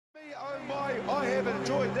oh my, I have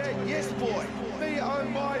enjoyed that, yes boy. Me oh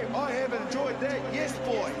my, I have enjoyed that, yes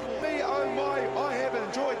boy. Me oh my, I have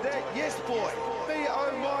enjoyed that, yes boy. Me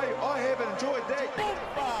oh my, I have enjoyed that. Me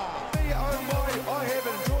oh my, I have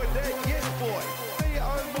enjoyed that, yes boy. Me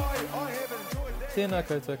oh my, I have enjoyed that. Tēnā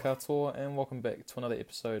koutou katoa and welcome back to another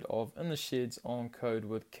episode of In the Sheds on Code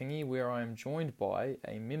with Kingy, where I am joined by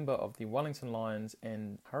a member of the Wellington Lions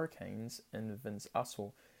and Hurricanes in Vince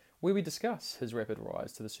Ussell, where we discuss his rapid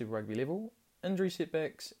rise to the Super Rugby level, injury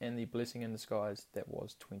setbacks, and the blessing in disguise that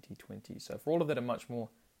was 2020. So for all of that and much more,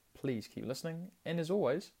 please keep listening, and as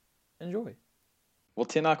always, enjoy. Well,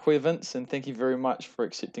 tēnā koe Vince, and thank you very much for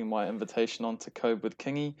accepting my invitation on to Code with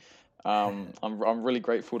Kingy. I'm really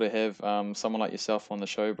grateful to have someone like yourself on the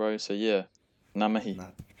show, bro. So yeah, ngā mihi. Nah.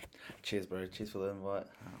 Cheers, bro. Cheers for the invite.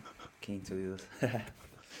 Keen to do this.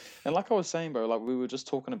 And like I was saying, bro, like we were just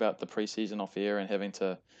talking about the preseason off air and having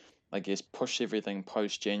to, I guess, push everything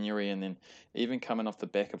post January, and then even coming off the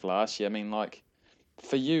back of last year. I mean, like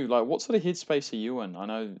for you, like what sort of headspace are you in? I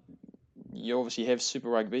know you obviously have Super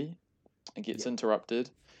Rugby, it gets interrupted.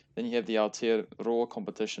 Then you have the Aotearoa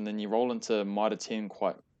competition. Then you roll into Mitre 10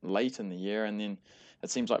 quite late in the year, and then it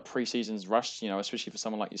seems like preseason's rushed. You know, especially for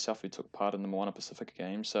someone like yourself who took part in the Moana Pacifica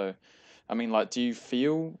game. So, I mean, like, do you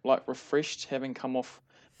feel like refreshed having come off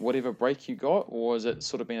whatever break you got, or has it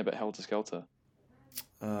sort of been a bit helter skelter?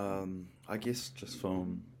 I guess just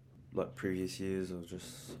from like previous years of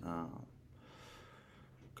just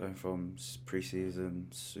going from pre-season,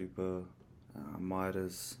 super,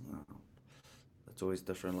 miters. It's always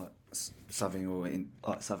different. Like something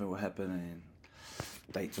will happen and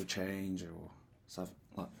dates will change or stuff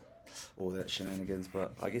like all that shenanigans.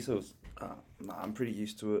 But I guess it was. I'm pretty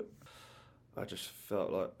used to it. I just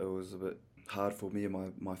felt like it was a bit hard for me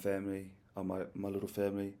and my family, my little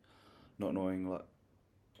family, not knowing like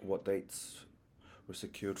what dates were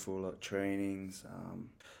secured for like trainings,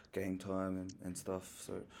 game time and stuff.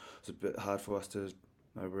 So it's a bit hard for us to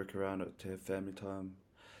work around it, to have family time.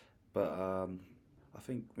 But I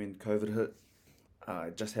think when COVID hit, I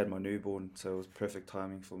just had my newborn, so it was perfect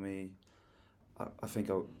timing for me. I think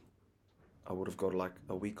I would have got like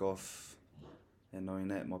a week off, and knowing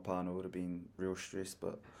that my partner would have been real stressed.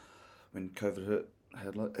 But when COVID hit, I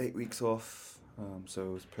had like 8 weeks off, so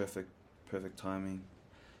it was perfect timing.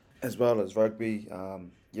 As well as rugby,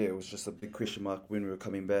 it was just a big question mark when we were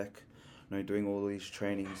coming back. You know, doing all these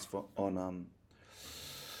trainings on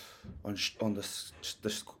this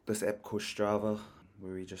app called Strava,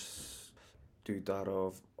 where we just do data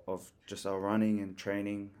of just our running and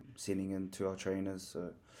training, sending in to our trainers.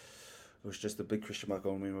 So it was just a big question mark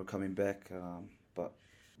on when we were coming back. But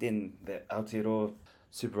then that Aotearoa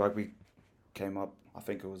Super Rugby came up. I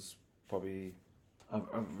think it was probably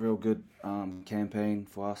a real good campaign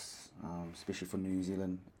for us, especially for New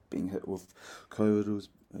Zealand being hit with COVID.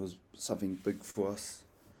 It was something big for us,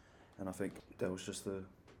 and I think that was just a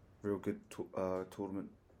real good tournament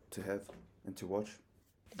to have and to watch.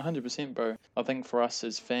 100%, bro. I think for us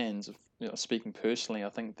as fans, speaking personally, I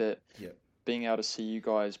think that being able to see you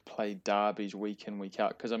guys play derbies week in, week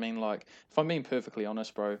out, because I mean, like, if I'm being perfectly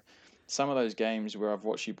honest, bro, some of those games where I've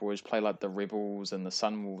watched you boys play like the Rebels and the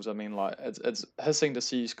Sunwolves, I mean, like, it's hissing to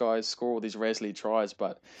see you guys score all these Rasley tries,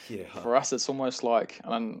 but for us, it's almost like,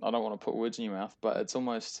 and I don't want to put words in your mouth, but it's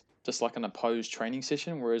almost just like an opposed training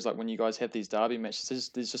session, whereas like when you guys have these derby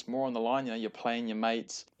matches, there's just more on the line. You know, you're playing your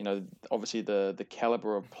mates. You know, obviously the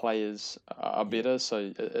caliber of players are better,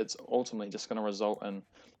 so it's ultimately just going to result in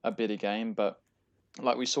a better game. But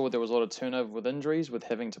like we saw, there was a lot of turnover with injuries, with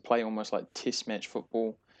having to play almost like test match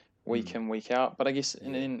football week in, week out. But I guess,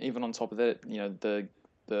 and then even on top of that, you know, the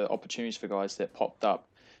opportunities for guys that popped up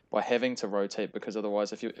by having to rotate, because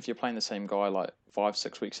otherwise, if you're playing the same guy like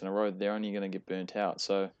 5-6 weeks in a row, they're only going to get burnt out.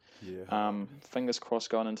 So. Fingers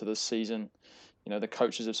crossed going into this season, you know, the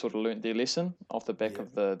coaches have sort of learnt their lesson off the back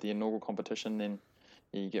of the inaugural competition. Then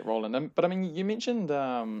you get rolling. But I mean, you mentioned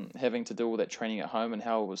having to do all that training at home and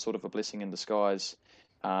how it was sort of a blessing in disguise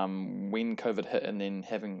when COVID hit, and then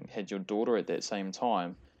having had your daughter at that same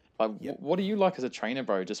time. Like, what do you like as a trainer,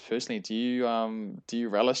 bro? Just personally, do you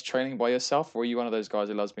relish training by yourself, or are you one of those guys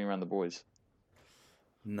who loves being around the boys?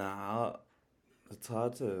 Nah, it's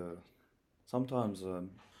hard to. Sometimes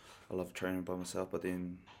I love training by myself, but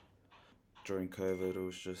then during COVID,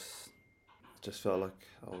 it just felt like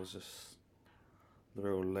I was just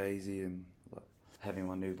real lazy, and like having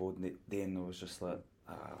my newborn then it was just like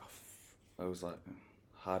it was like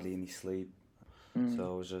hardly any sleep.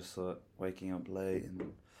 So I was just like waking up late,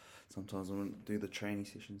 and sometimes I wouldn't do the training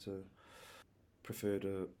session, so prefer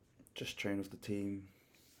to just train with the team,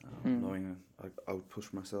 knowing I would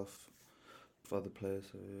push myself with other players.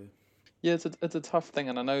 So Yeah, it's a tough thing,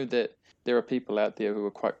 and I know that there are people out there who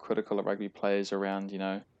are quite critical of rugby players around,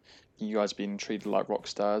 you guys being treated like rock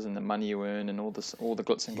stars and the money you earn and all the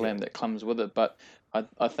glitz and Yeah, glam that comes with it. But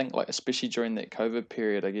I think like especially during that COVID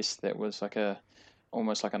period, I guess that was like a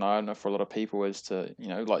almost like an eye opener for a lot of people as to,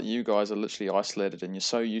 like you guys are literally isolated and you're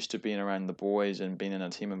so used to being around the boys and being in a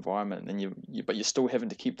team environment, and but you're still having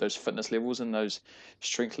to keep those fitness levels and those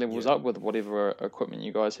strength levels yeah, up with whatever equipment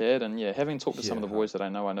you guys had. And yeah, having talked to some of yeah, the boys that I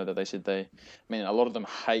know that they said I mean, a lot of them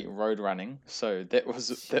hate road running, so that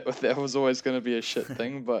was always going to be a shit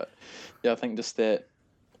thing. But yeah, I think just that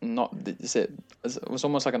not just that it was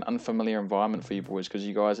almost like an unfamiliar environment for you boys because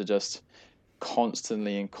you guys are just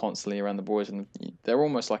constantly around the boys, and they're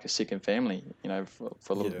almost like a second family,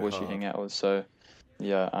 for a lot of the yeah, boys you hard. hang out with. So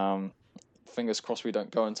yeah, fingers crossed we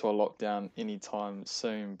don't go into a lockdown anytime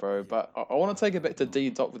soon, bro. Yeah, But I want to take it back hope to not. D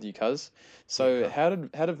Dot with you, cuz. Yeah, So how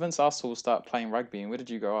did Vince Arsehole start playing rugby, and where did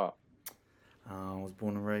you grow up? I was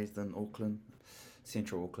born and raised in Auckland,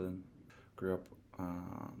 Central Auckland. Grew up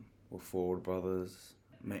with four older brothers.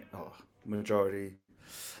 Majority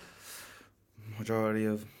majority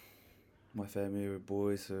of my family were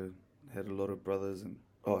boys, so had a lot of brothers and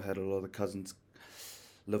had a lot of cousins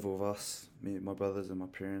live with us. Me, my brothers, and my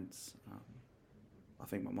parents. I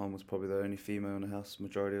think my mum was probably the only female in the house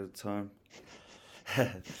majority of the time.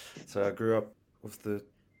 So I grew up with the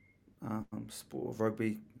sport of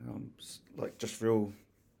rugby, like just real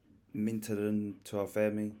minted into our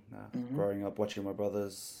family. Hmm. Growing up watching my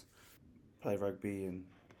brothers play rugby and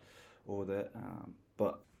all that.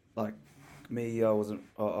 But like me, I wasn't.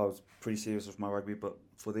 I was pretty serious with my rugby, but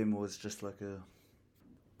for them it was just like a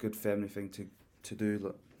good family thing to do.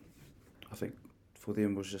 Like I think for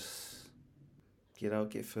them was just get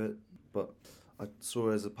out, get fit. But I saw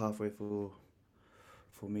it as a pathway for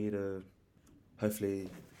me to hopefully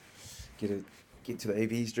get a get to the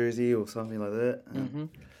AB's jersey or something like that. And Hmm.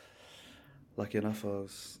 lucky enough, I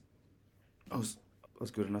was I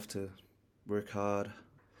was good enough to work hard,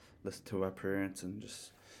 listen to our parents, and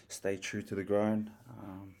just stay true to the grind.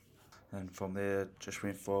 And from there, just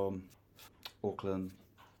went from Auckland,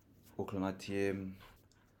 Auckland ITM.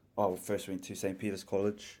 Oh, first went to St. Peter's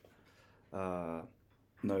College. Uh,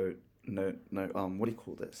 no, no. What do you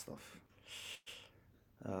call that stuff?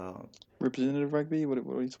 Uh, Representative rugby? What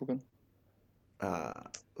are you talking? uh,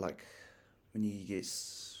 like when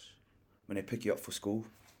when they pick you up for school.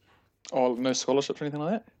 Oh, no scholarships or anything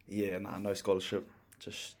like that? Yeah, nah, no scholarship,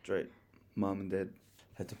 just straight. Mum and dad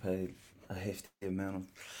had to pay a hefty amount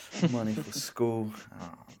of money for school,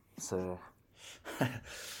 so I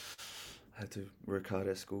had to work hard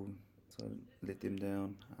at school, so I let them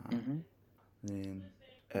down. Hmm. Then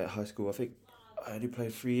at high school, I think I only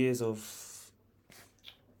played 3 years of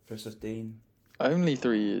first 15. Only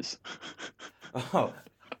 3 years. Oh,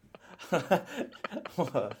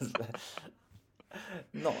 what was that?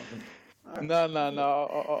 Not.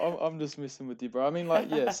 No. I'm just messing with you, bro. I mean, like,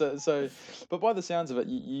 yeah. But by the sounds of it,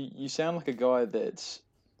 you sound like a guy that's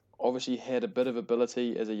obviously had a bit of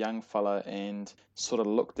ability as a young fella and sort of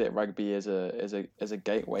looked at rugby as a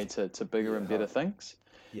gateway to bigger Yeah, and better things.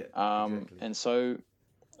 yeah, exactly. And so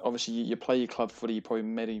obviously you play your club footy, you probably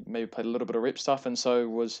maybe played a little bit of rep stuff, and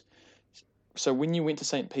so when you went to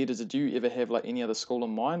St. Peter's, did you ever have like any other school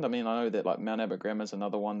in mind? I mean, I know that like Mount Abbott Grammar is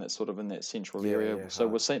another one that's sort of in that central Yeah, area. yeah, So hard.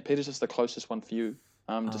 was St. Peter's just the closest one for you,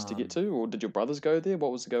 just to get Um, to, or did your brothers go there?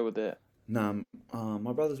 What was the go with that? Nah,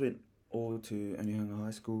 my brothers went all to Anyanga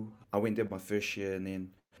High School. I went there my first year, and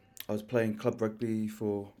then I was playing club rugby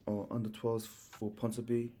for under 12s for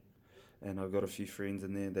Ponsonby, and I got a few friends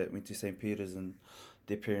in there that went to St. Peter's, and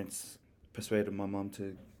their parents persuaded my mum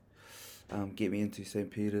to get me into St.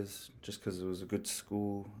 Peter's just because it was a good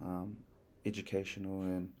school, educational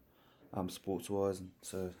and sports wise. And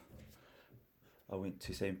so I went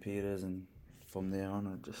to St. Peter's, and from there on,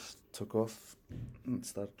 I just took off and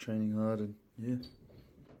started training hard, and yeah.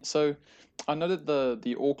 So I know that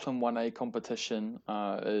the Auckland 1A competition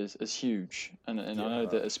is huge, and I Yeah, know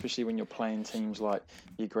that hard. especially when you're playing teams like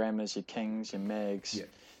your Grammars, your Kings, your Mags, Yeah,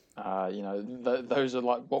 those are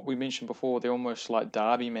like what we mentioned before. They're almost like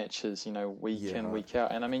derby matches, week yeah, in, hard. week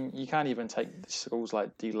out. And I mean, you can't even take schools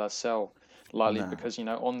like De La Salle lightly Nah, because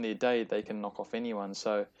on their day they can knock off anyone.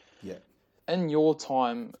 So yeah. in your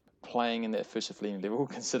time playing in that first 15 level,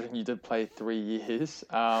 considering you did play 3 years,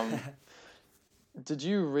 did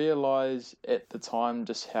you realize at the time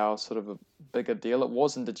just how sort of a big a deal it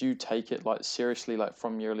was, and did you take it like seriously, like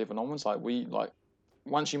from year 11 onwards? Like, like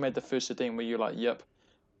once you made the first 15, were you like, yep,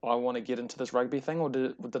 I want to get into this rugby thing, or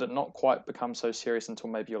did it not quite become so serious until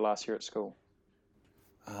maybe your last year at school?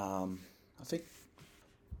 I think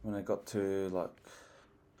when I got to like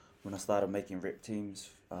when I started making rep teams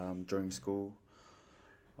during school,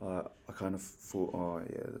 I kind of thought, oh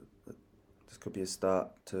yeah, this could be a start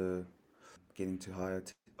to getting to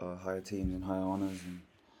higher teams and higher honours. And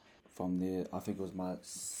from there, I think it was my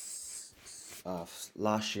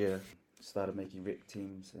last year, started making rep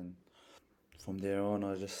teams, and from there on,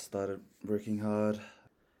 I just started working hard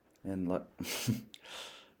and like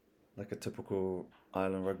like a typical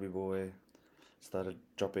island rugby boy, started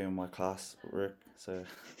dropping in my class work. So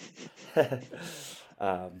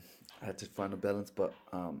I had to find a balance. But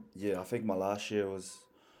yeah, I think my last year was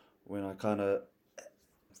when I kind of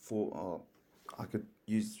thought I could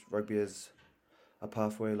use rugby as a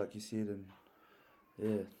pathway, like you said, and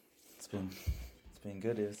yeah, it's been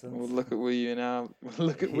good ever Well, since. look at where you now.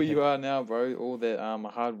 Look at where Yeah, you are now, bro. All that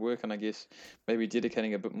hard work and I guess maybe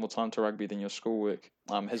dedicating a bit more time to rugby than your schoolwork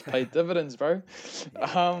has paid dividends, bro.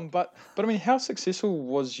 yeah. But I mean, how successful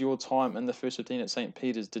was your time in the first 15 at St.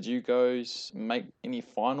 Peter's? Did you guys make any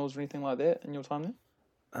finals or anything like that in your time there?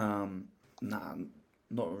 Nah,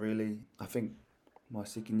 not really. I think my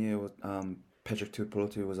second year was Patrick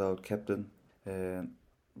Tuipulotu was our captain, and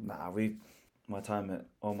nah, my time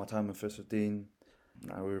in first 15,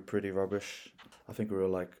 nah, we were pretty rubbish. I think we were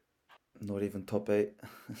like not even top eight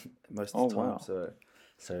most Oh of the time. wow,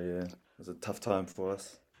 So yeah, it was a tough time for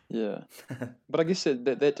us. yeah. But I guess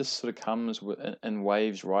that just sort of comes in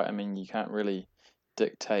waves, right? I mean, you can't really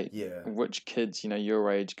dictate Yeah, which kids, your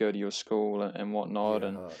age, go to your school and whatnot. yeah,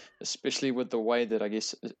 And especially with the way that I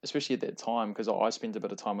guess, especially at that time, because I spent a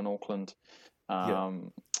bit of time in Auckland. yeah.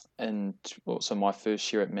 Um, and well, so my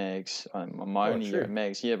first year at Mags, my Oh, only year at true.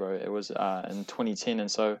 Mags, yeah, bro, it was in 2010.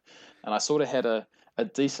 And I sort of had a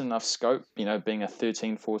decent enough scope, being a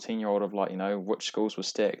 13, 14-year-old of like, which schools were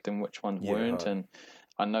stacked and which ones Yeah, weren't. And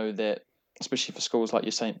I know that, especially for schools like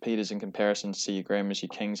your St. Peter's in comparison to your Grammars, your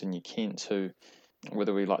Kings, and your Kent, who,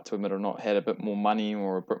 whether we like to admit or not, had a bit more money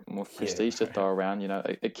or a bit more yeah, prestige to throw around.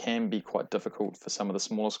 It can be quite difficult for some of the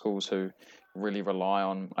smaller schools who really rely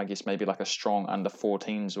on, I guess, maybe like a strong under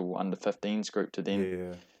 14s or under 15s group to then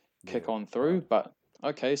yeah, kick yeah. on through. Hard. But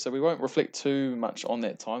okay, so we won't reflect too much on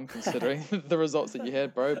that time considering the results that you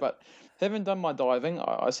had, bro. But having done my diving,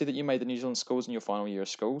 I see that you made the New Zealand schools in your final year of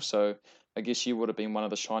school. So I guess you would have been one of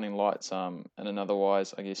the shining lights in an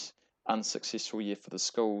otherwise, I guess, unsuccessful year for the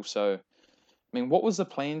school. So I mean, what was the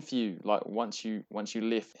plan for you? Like once you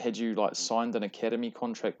left, had you like signed an academy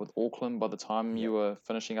contract with Auckland by the time Yeah. you were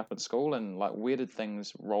finishing up at school, and like where did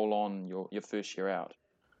things roll on your first year out?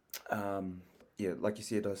 Um, yeah, like you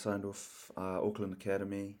said, I signed off Auckland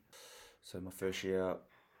Academy. So my first year out,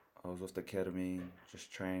 I was off the academy,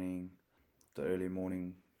 just training, the early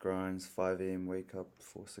morning grinds, 5 a.m. wake up,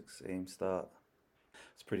 6 a.m. start.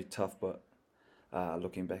 It's pretty tough, but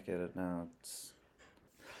looking back at it now, it's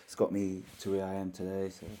got me to where I am today.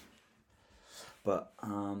 So, but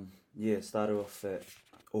yeah, started off at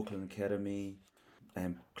Auckland Academy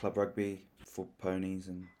and club rugby for ponies,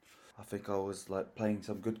 and I think I was like playing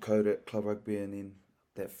some good code at club rugby, and then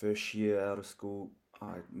that first year out of school,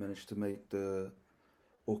 I managed to make the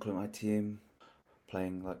Auckland ITM,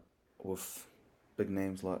 playing like with big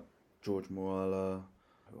names like George Moala,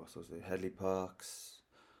 who else was there? Hadley Parks,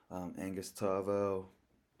 Angus Tarvell,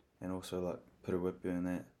 and also like Peter Whitby and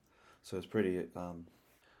that. So it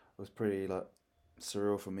was pretty like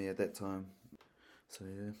surreal for me at that time. So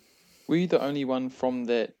yeah. Were you the only one from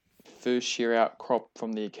that first year out crop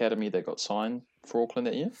from the academy that got signed for Auckland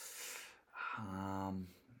that year?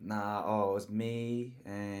 Nah, it was me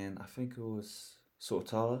and I think it was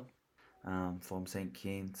Sortala, from St.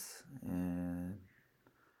 Kitts, and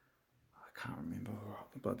I can't remember,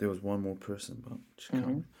 but there was one more person, but she Hmm.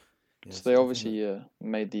 can't. So Yes, they I think it. obviously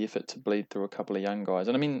made the effort to bleed through a couple of young guys.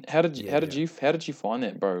 And I mean, how did you Yeah, how did yeah, you how did you find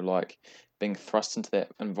that, bro? Like being thrust into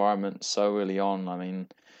that environment so early on. I mean,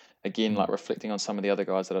 again, like mm, reflecting on some of the other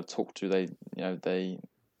guys that I've talked to, they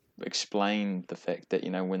explain the fact that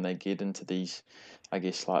when they get into these, I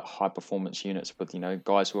guess, like high performance units with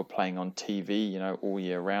guys who are playing on TV all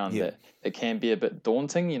year round, yeah, that it can be a bit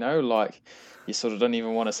daunting, like you sort of don't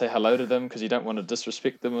even want to say hello to them because you don't want to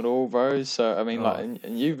disrespect them at all, bro. So I mean, like, oh,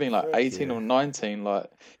 and you've been like 18 yeah. or 19, like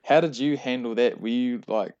how did you handle that? Were you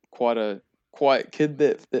like quite a quiet kid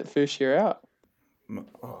that first year out?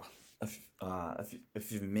 Oh,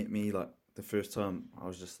 if you've met me like the first time, I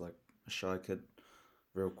was just like a shy kid,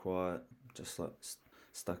 real quiet, just like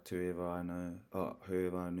stuck to whoever I know,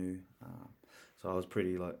 whoever I knew. So I was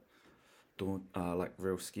pretty like like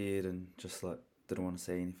real scared, and just like didn't want to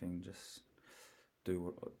say anything, just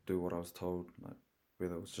do what I was told, like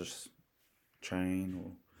whether it was just train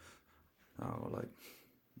or like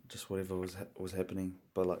just whatever was happening.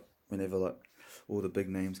 But like whenever like all the big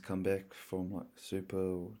names come back from like Super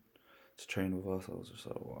or to train with us. I was just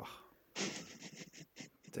like, wow,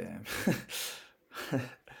 damn.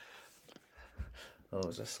 I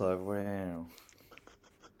was just like, wow.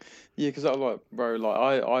 Yeah, because I like, bro,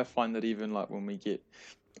 like I find that even like when we get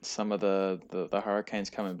some of the Hurricanes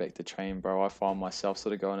coming back to train, bro, I find myself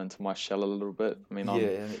sort of going into my shell a little bit. I mean, Yeah,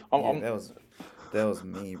 yeah, I'm that was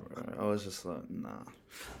me, bro. I was just like, nah,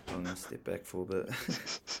 I'm gonna step back for a bit.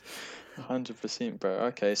 100%, bro.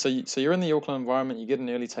 Okay, so you're in the Auckland environment, you get an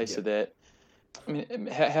early taste Yeah. of that. I mean,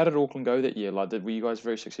 how did Auckland go that year? Like, were you guys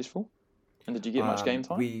very successful? And did you get much game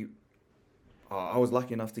time? We I was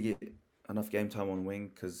lucky enough to get enough game time on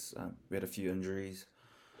wing because we had a few injuries.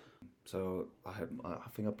 So I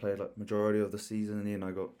think I played like majority of the season, and then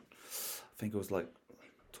I think it was like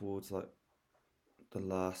towards like the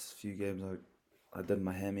last few games I did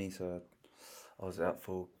my hammy, so I was out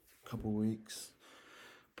for a couple of weeks.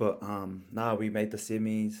 But now we made the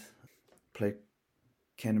semis, played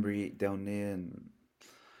Canterbury down there, and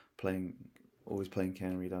playing always playing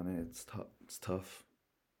Canterbury down there. It's tough. It's tough.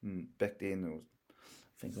 Back then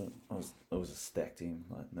I think it was a stacked team,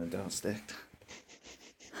 like no doubt stacked.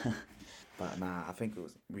 But nah, I think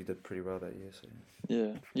we did pretty well that year. So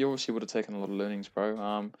Yeah, you obviously would have taken a lot of learnings, bro.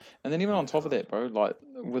 And then even yeah, on top of hard. that, bro, like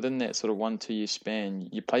within that sort of 1 2 year span,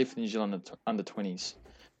 you played for New Zealand under 20s,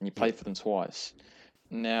 and you Yeah, played for them twice.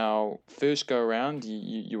 Now, first go around,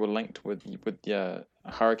 you were linked with the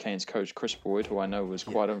Hurricanes coach Chris Boyd, who I know was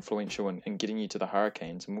yeah, quite influential in getting you to the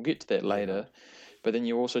Hurricanes, and we'll get to that yeah, hard. later. But then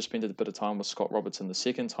you also spent a bit of time with Scott Robertson the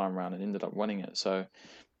second time round and ended up winning it. So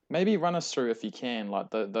maybe run us through if you can,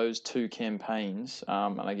 like those two campaigns.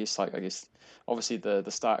 And I guess obviously the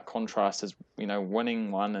stark contrast is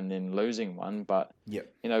winning one and then losing one, but Yeah,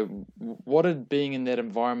 what did being in that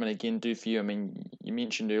environment again do for you? I mean, you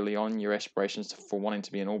mentioned early on your aspirations for wanting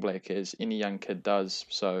to be an All Black, as any young kid does.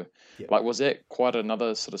 So, yeah, like, was that quite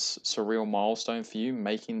another sort of surreal milestone for you,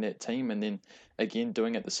 making that team and then again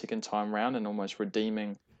doing it the second time round and almost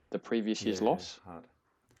redeeming the previous year's yeah, loss? hard.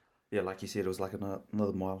 Yeah, like you said, it was like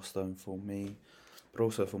another milestone for me, but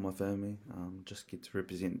also for my family. Just get to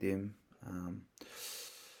represent them. Um,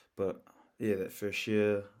 but yeah, that first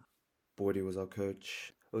year, Boydie was our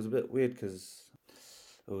coach. It was a bit weird because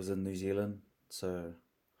it was in New Zealand, so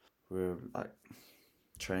we were like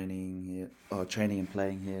training here, training and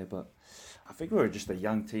playing here. But I think we were just a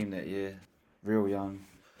young team that year, real young.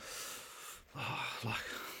 Like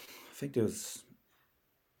I think there was,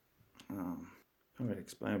 can't really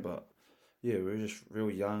explain, but yeah, we were just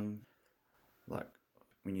real young. Like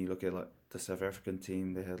when you look at like the South African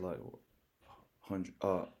team, they had like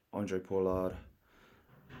Andre Pollard,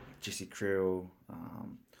 Jesse Krill, a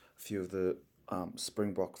few of the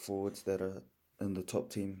Springbok forwards that are in the top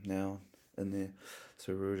team now in there.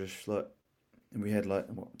 So we were just like, and we had like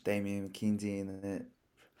Damien McKenzie and that.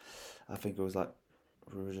 I think it was like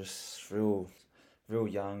we were just real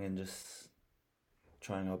young and just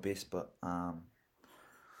trying our best, but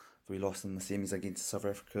we lost in the semis against South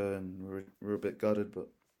Africa, and we were a bit gutted. But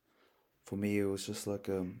for me, it was just like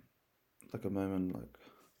a moment,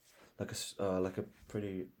 like a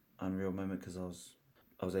pretty unreal moment because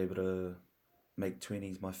I was able to make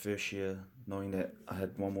 20s my first year, knowing that I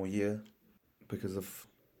had one more year because of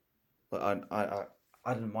like I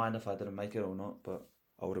didn't mind if I didn't make it or not, but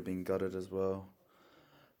I would have been gutted as well.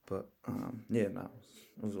 But yeah, no,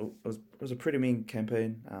 it was a pretty mean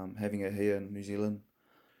campaign, having it here in New Zealand.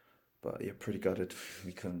 But yeah, pretty gutted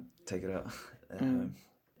we couldn't take it out at Mm. home.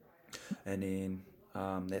 And then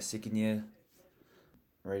that second year,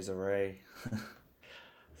 Razor Ray,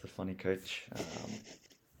 it's a funny coach.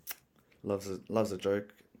 Loves a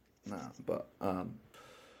joke. Nah, but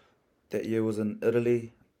that year was in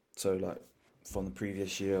Italy, so like from the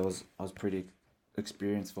previous year, I was pretty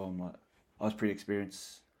experienced I was pretty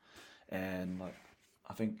experienced, and like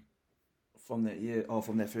I think from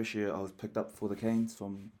that first year, I was picked up for the Canes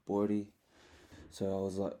from Boydie. So I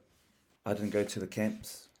was like, I didn't go to the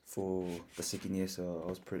camps for the second year, so I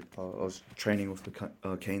was training with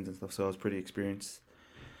the Canes and stuff. So I was pretty experienced,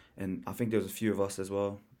 and I think there was a few of us as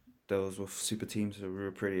well. That was with super teams, so we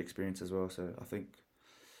were pretty experienced as well. So I think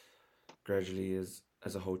gradually, as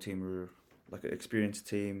a whole team, we were like an experienced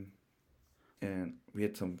team, and we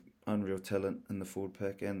had some unreal talent in the forward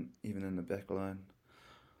pack and even in the back line,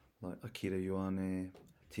 like Akira Ioane,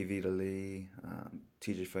 Tivita Lee,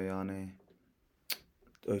 TJ Fayane,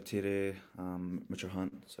 Otere, Mitchell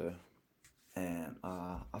Hunt. So, and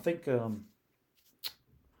I think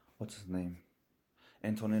what's his name,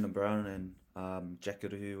 Antonina Brown and Jack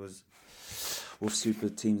Uruhu was with super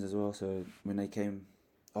teams as well. So when they came,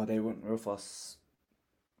 they weren't with us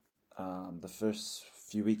the first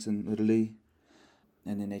few weeks in Italy,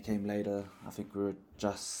 and then they came later. I think we were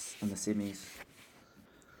just in the semis.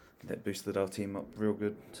 That boosted our team up real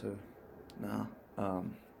good. So now it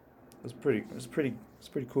was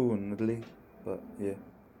pretty cool in Italy, but yeah,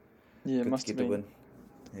 Yeah, it good to must get have the been. win.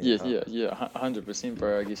 Yeah, Hard. yeah, yeah, 100%,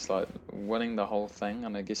 bro. I guess like winning the whole thing,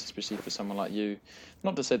 and I guess especially for someone like you,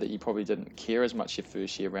 not to say that you probably didn't care as much your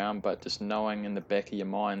first year round, but just knowing in the back of your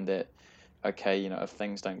mind that, okay, if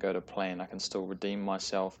things don't go to plan, I can still redeem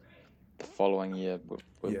myself the following year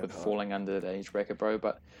Yeah, with hard. falling under that age bracket, bro.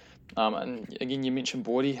 But and again, you mentioned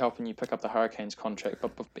Bordy helping you pick up the Hurricanes contract,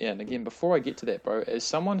 but yeah, and again, before I get to that, bro, as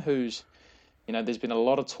someone who's there's been a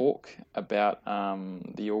lot of talk about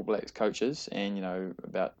the All Blacks coaches and,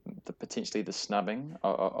 about potentially the snubbing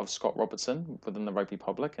of Scott Robertson within the rugby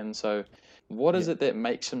public. And so, what Yeah, is it that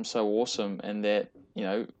makes him so awesome and that,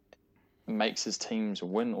 makes his teams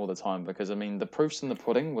win all the time? Because, I mean, the proof's in the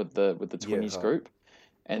pudding with the yeah, 20s hard. group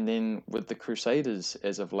and then with the Crusaders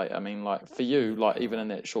as of late. I mean, like, for you, Yeah, like, even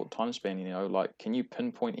hard. in that short time span, like, can you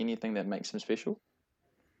pinpoint anything that makes him special?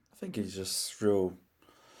 I think he's just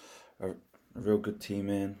a real good team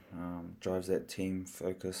man. Drives that team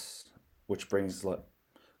focus, which brings like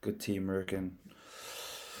good teamwork, and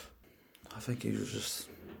I think he was just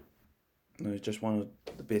just one of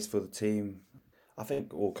the best for the team. I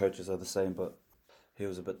think all coaches are the same, but he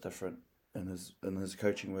was a bit different in his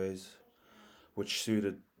coaching ways, which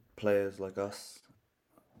suited players like us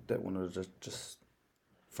that wanted to just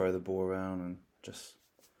throw the ball around and just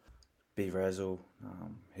be razzle.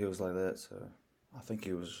 He was like that, so I think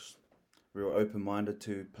he was real open minded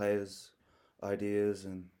to players' ideas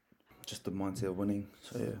and just the mindset of winning.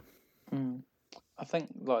 So yeah, Mm. I think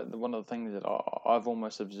like one of the things that I've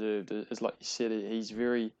almost observed is like you said, he's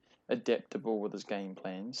very adaptable with his game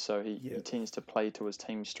plans. So yeah, he tends to play to his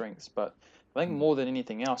team's strengths. But I think mm, more than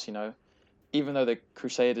anything else, even though the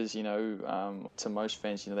Crusaders, to most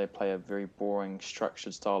fans, they play a very boring,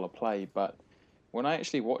 structured style of play. But when I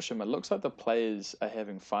actually watch them, it looks like the players are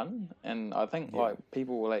having fun, and I think yeah, like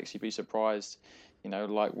people will actually be surprised,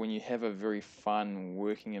 like when you have a very fun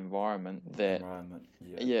working environment that environment,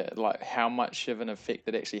 yeah, yeah, like how much of an effect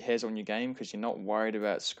it actually has on your game because you're not worried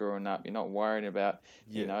about screwing up. You're not worried about,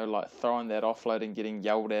 yeah, like throwing that offload and getting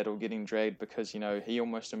yelled at or getting dragged because, he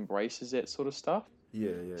almost embraces that sort of stuff.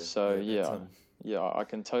 So yeah. That's yeah, yeah, I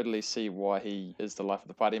can totally see why he is the life of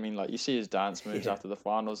the party. I mean, like you see his dance moves yeah, after the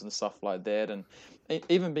finals and stuff like that, and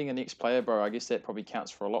even being an ex-player, bro, I guess that probably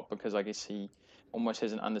counts for a lot because I guess he almost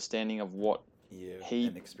has an understanding of what yeah, he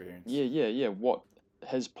and experience. yeah what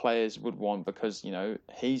his players would want because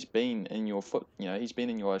he's been in your foot he's been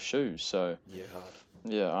in your shoes so Yeah, hard.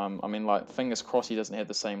 yeah I mean like fingers crossed he doesn't have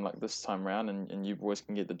the same like this time round and you boys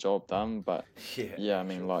can get the job done but Yeah, yeah I for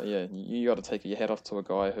mean sure. like yeah you got to take your hat off to a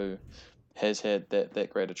guy who has had that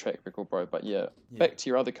great a track record bro but yeah Yeah, back to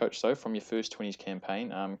your other coach though from your first 20s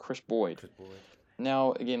campaign Chris Boyd good boy.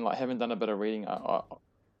 now again like having done a bit of reading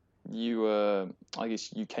you I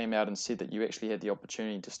guess you came out and said that you actually had the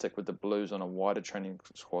opportunity to stick with the Blues on a wider training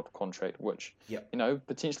squad contract, which, Yep.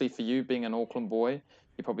 potentially for you being an Auckland boy,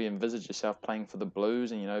 you probably envisage yourself playing for the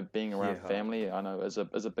Blues and, being Yeah, around hard. family, I know is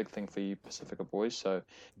a big thing for you Pacifica boys. So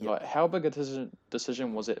Yep. like how big a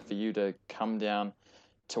decision was it for you to come down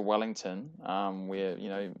to Wellington, where,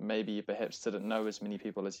 maybe you perhaps didn't know as many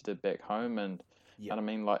people as you did back home and I Yep.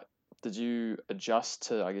 mean like did you adjust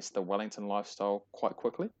to I guess the Wellington lifestyle quite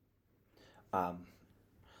quickly? Um,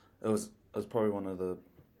 it was probably one of the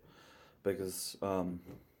biggest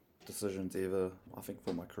decisions ever. I think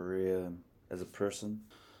for my career and as a person.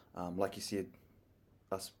 Like you said,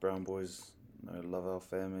 us brown boys, love our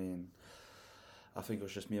family, and I think it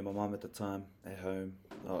was just me and my mum at the time at home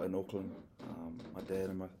in Auckland. My dad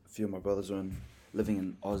and a few of my brothers were living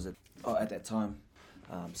in Oz at that time.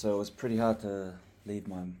 So it was pretty hard to leave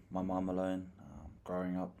my mum alone.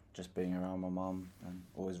 Growing up, just being around my mum and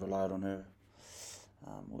always relied on her.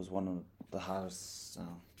 It was one of the hardest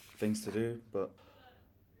things to do, but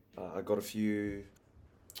I got a few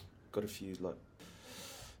like,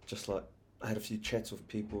 just like I had a few chats with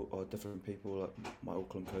people or different people like my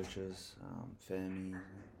Auckland coaches,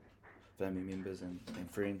 family members and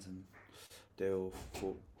friends, and they all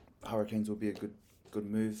thought Hurricanes would be a good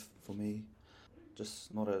move for me,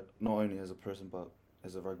 just not only as a person but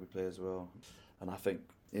as a rugby player as well. And I think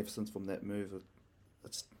ever since from that move,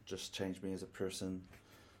 it's just changed me as a person,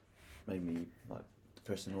 made me like the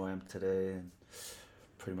person who I am today, and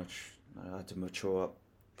pretty much I had to mature up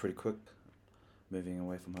pretty quick, moving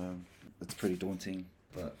away from home. It's pretty daunting,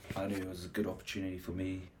 but I knew it was a good opportunity for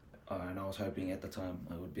me, and I was hoping at the time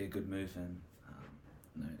it would be a good move, and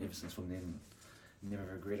ever since from then, never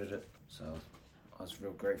regretted it. So I was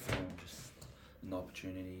real grateful, just an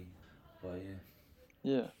opportunity. But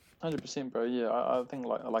Yeah, 100%, bro. Yeah, I think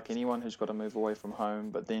like anyone who's got to move away from home,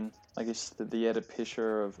 but then I guess the added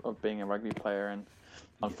pressure of being a rugby player, and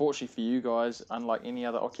unfortunately for you guys, unlike any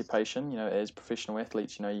other occupation, as professional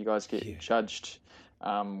athletes, you guys get judged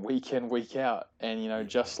week in, week out, and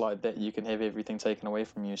just like that, you can have everything taken away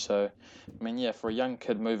from you. So, I mean, yeah, for a young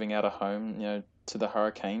kid moving out of home, to the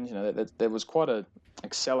Hurricanes, that was quite a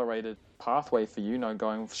accelerated pathway for you,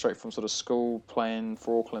 going straight from sort of school playing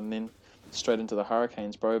for Auckland, then straight into the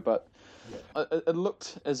Hurricanes, bro. But it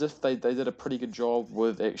looked as if they did a pretty good job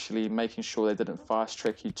with actually making sure they didn't fast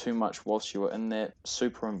track you too much whilst you were in that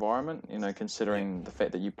super environment, considering the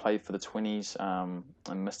fact that you played for the 20s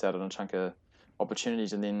and missed out on a chunk of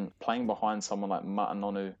opportunities, and then playing behind someone like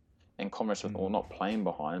Matanonu and Conrad Smith, or not playing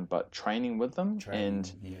behind, but training with them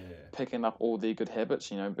and picking up all their good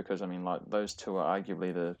habits, because, I mean, like, those two are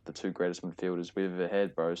arguably the two greatest midfielders we've ever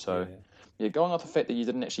had, bro. So, going off the fact that you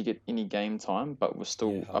didn't actually get any game time, but were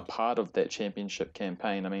still a part of that championship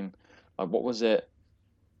campaign, I mean, like, what was that,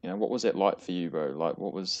 what was that like for you, bro? Like,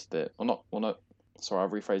 what was that, sorry, I'll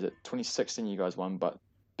rephrase it, 2016 you guys won, but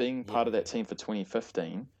being part of that team for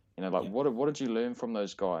 2015, what did you learn from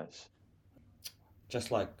those guys? Just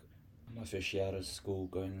like my first year out of school,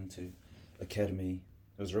 going into academy,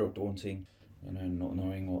 it was real daunting, not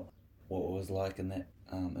knowing what it was like in that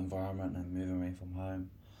environment and moving away from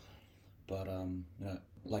home. But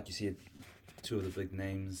like you said, two of the big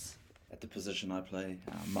names at the position I play,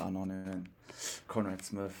 Matanonu and Conrad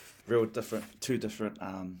Smith, two different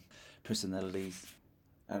personalities,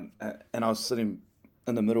 and I was sitting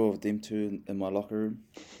in the middle of them two in my locker room,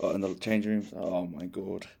 or in the change room. Oh my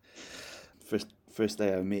god! First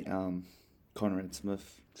day I met Conrad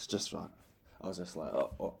Smith, it's just like I was just like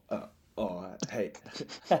hey,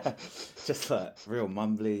 just like real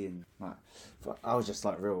mumbly, and like I was just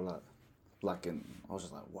like real I was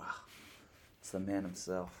just like, wow, it's the man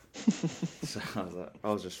himself. So I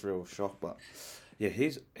was just real shocked. But yeah,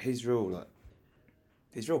 he's real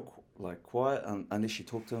quiet, unless you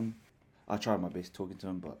talk to him. I tried my best talking to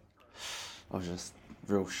him, but I was just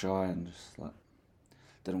real shy and just like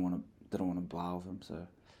didn't want to blow with him. So,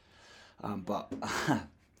 but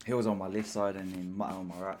he was on my left side and then Mata on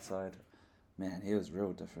my right side. Man, he was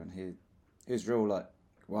real different. He was real like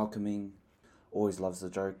welcoming. Always loves a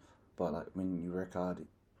joke, but like when you work hard,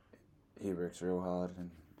 he works real hard, and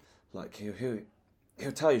like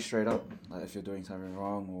he'll tell you straight up like if you're doing something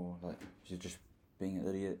wrong or like if you're just being an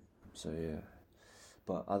idiot. So yeah.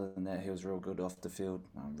 But other than that, he was real good off the field,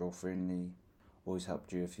 real friendly, always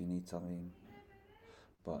helped you if you need something.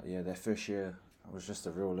 But yeah, that first year was just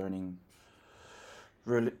a real learning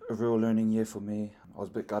year for me. I was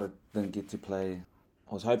a bit gutted, didn't get to play.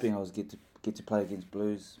 I was hoping I was get to play against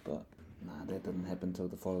Blues, but that didn't happen until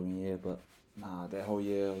the following year. But that whole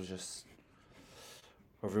year was just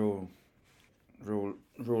a real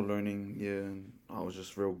learning year, and I was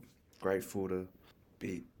just real grateful to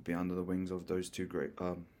be under the wings of those two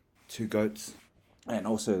goats, and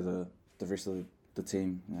also the rest of the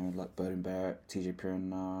team, like Bowden Barrett, TJ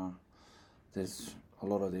Perrin. There's a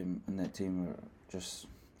lot of them in that team are just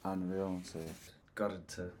unreal. So gutted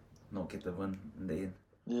to not get the win in the end.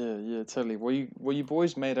 Yeah, totally. Were you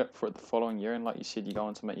boys made up for it the following year, and like you said, you go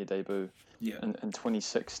on to make your debut in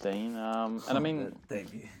 2016. And I mean,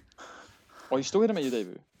 debut. Oh, you still had to make your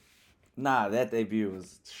debut? Nah, that debut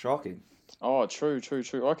was shocking. Oh, true.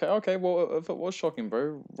 Okay. Well, if it was shocking,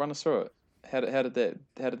 bro, run us through it. How did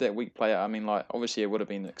that week play out? I mean, like, obviously it would have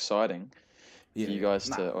been exciting for you guys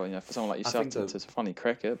to, or for someone like yourself to finally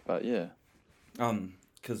crack it. But yeah.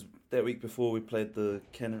 Because that week before we played the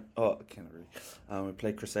Canterbury. We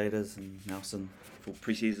played Crusaders and Nelson for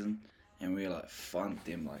pre-season, and we like funked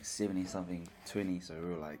them like 70-something-20. So we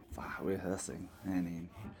were like, we're hissing, and then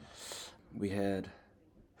we had,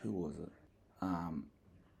 who was it?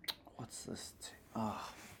 What's this?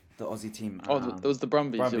 The Aussie team. It was the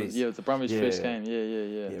Brumbies. It was the Brumbies' first game.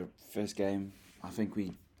 Yeah. First game. I think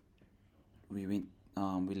we went.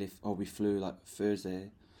 We flew like Thursday.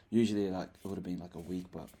 Usually, like it would have been like a week,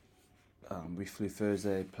 but we flew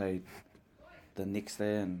Thursday, played the next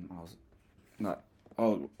day, and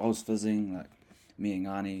I was fizzing. Like me and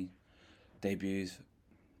Ngani, debuts,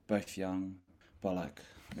 both young, but like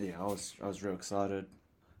I was real excited,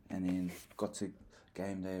 and then got to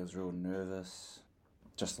game day. I was real nervous,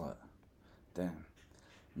 just like, damn,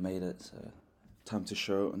 made it. So time to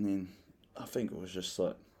show, and then I think it was just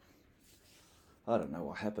like, I don't know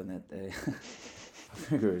what happened that day. I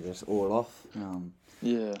think we were just all off.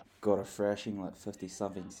 Got a thrashing like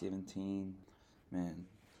 50-something, 17. Man,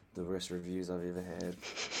 the worst reviews I've ever had.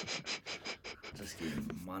 Just getting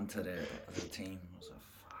munted at as a team. I was like,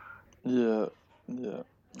 Yeah, yeah.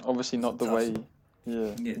 Obviously it's a not the tough, way.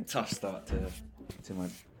 Yeah, tough start to my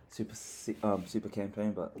super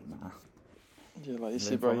campaign, but nah. yeah. Like you Learn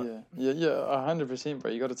said, from bro. it. Yeah, 100%,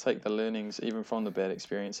 bro. You got to take the learnings even from the bad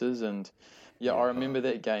experiences, and yeah, I Yeah. remember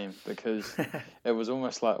that game because it was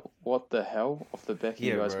almost like, what the hell, off the back of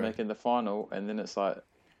you Yeah, guys bro. making the final, and then it's like,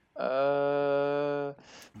 are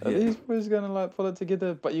Yeah. these boys gonna like pull it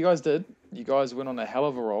together? But you guys did. You guys went on a hell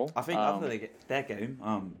of a roll. I think after that game,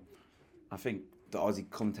 I think the Aussie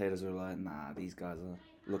commentators were like, "Nah, these guys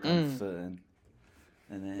look unfit," and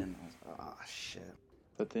then I was like, "Ah, shit."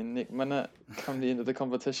 But then next minute, come the end of the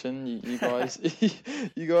competition, you guys,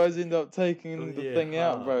 you guys end up taking the thing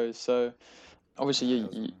out, bro. So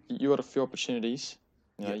obviously, you got a few opportunities,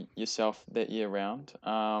 yourself that year round,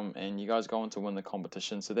 and you guys go on to win the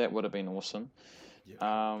competition. So that would have been awesome.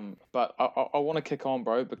 But I want to kick on,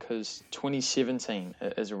 bro, because 2017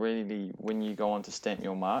 is really when you go on to stamp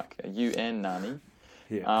your mark, you and Nani.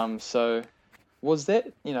 Yeah. So was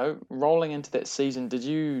that, rolling into that season, did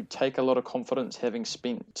you take a lot of confidence having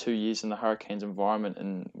spent 2 years in the Hurricanes environment,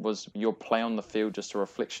 and was your play on the field just a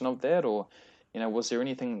reflection of that? Or, was there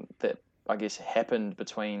anything that, I guess, happened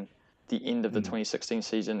between the end of the 2016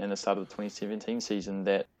 season and the start of the 2017 season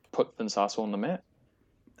that put Vince Arcel on the map?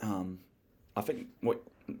 I think what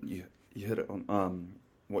you hit it on.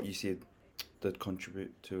 What you said did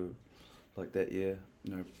contribute to, like, that year.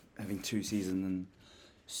 Having 2 seasons in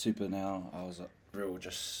Super now, I was real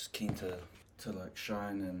just keen to like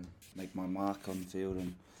shine and make my mark on the field.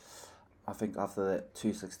 And I think after that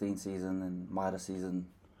 2016 season and Mitre season,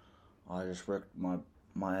 I just worked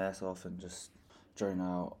my ass off, and just during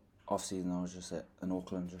our off season, I was just in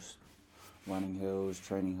Auckland, just running hills,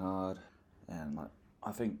 training hard, and like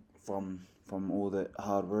I think from all that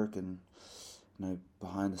hard work and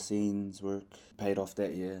behind the scenes work paid off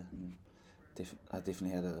that year. And I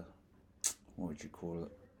definitely had a, what would you call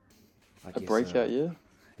it? I guess, breakout year?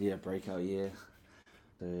 Yeah, breakout year.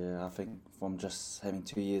 So yeah, I think from just having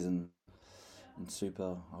 2 years in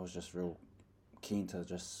Super, I was just real keen to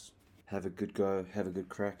just have a good go, have a good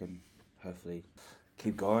crack, and hopefully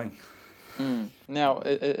keep going. Now,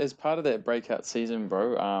 as part of that breakout season,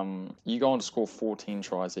 bro, you go on to score 14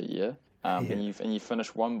 tries that year, and you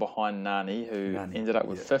finish one behind Nani, who ended up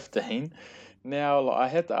with 15. Now, like, I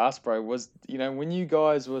had to ask, bro, was when you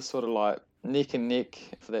guys were sort of like neck and neck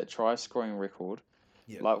for that try scoring record,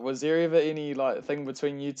 like, was there ever any like thing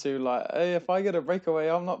between you two, like, hey, if I get a breakaway,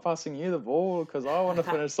 I'm not passing you the ball because I want to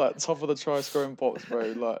finish like top of the try scoring pots,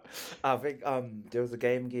 bro? Like, I think there was a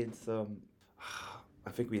game against I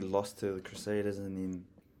think we lost to the Crusaders, and then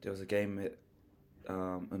there was a game at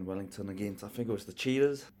in Wellington against, I think it was the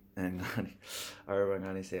Cheetahs, and I remember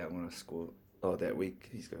Nani said, "I'm gonna score." Oh, that week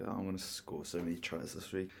he's going, "I'm gonna score so many tries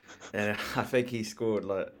this week," and I think he scored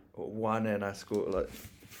like 1, and I scored like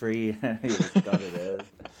 3. He was gutted as.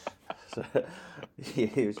 So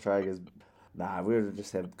he was trying his. Nah, we would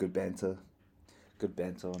just have good banter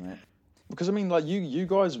on that. because I mean, like, you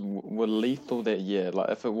guys were lethal that year. Like,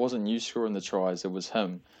 if it wasn't you scoring the tries, it was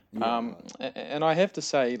him. And I have to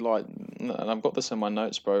say, like, and I've got this in my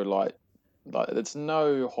notes, bro. Like it's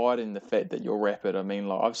no hiding the fact that you're rapid. I mean,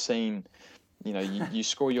 like, I've seen, you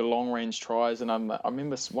score your long range tries, and I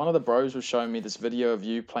remember one of the bros was showing me this video of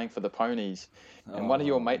you playing for the Ponies, and one of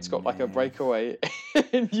your mates got like a breakaway,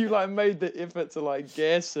 and you like made the effort to like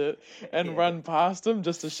gas it and run past him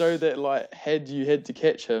just to show that, like, had you had to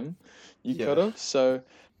catch him, you could have. So,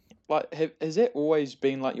 like, has that always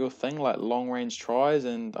been like your thing, like long range tries?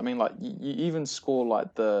 And I mean, like, you even score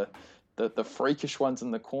like the freakish ones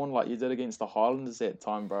in the corner, like you did against the Highlanders that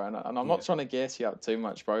time, bro. And I'm not trying to gas you up too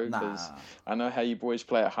much, bro, because I know how you boys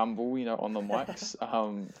play it humble, on the mics,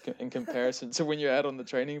 in comparison to when you're out on the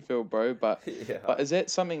training field, bro. But is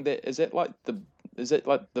that something is that like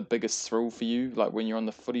the biggest thrill for you, like when you're on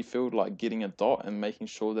the footy field, like getting a dot and making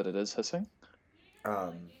sure that it is hitting?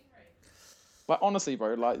 Like, honestly,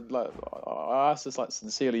 bro, like I ask this like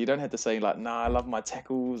sincerely. You don't have to say like, "Nah, I love my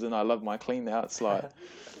tackles and I love my clean outs," like,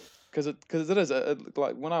 because it is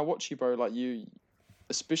like when I watch you, bro, like you,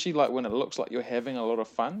 especially like when it looks like you're having a lot of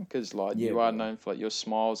fun, because like you are known for like your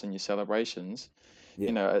smiles and your celebrations.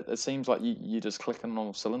 It seems like you just clicking on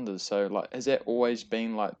all cylinders. So, like, has that always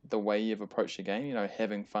been like the way you've approached the game?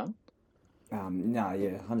 Having fun. No,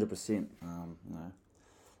 yeah, 100%.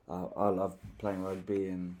 I love playing rugby,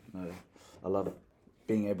 and I love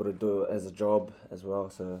being able to do it as a job as well.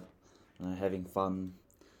 So, having fun,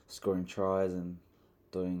 scoring tries, and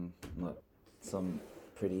doing like some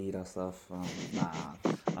pretty eater stuff.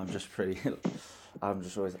 I'm just pretty. I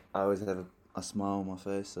always have a smile on my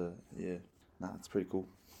face. So yeah, it's pretty cool.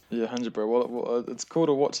 Yeah, 100, bro. Well, it's cool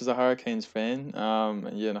to watch as a Hurricanes fan.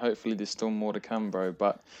 And hopefully there's still more to come, bro.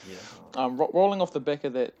 But rolling off the back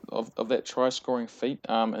of that try scoring feat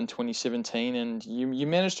in 2017, and you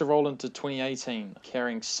managed to roll into 2018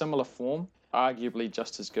 carrying similar form, arguably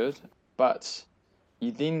just as good, but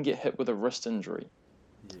you then get hit with a wrist injury.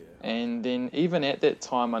 Yeah. And then even at that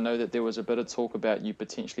time, I know that there was a bit of talk about you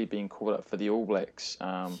potentially being called up for the All Blacks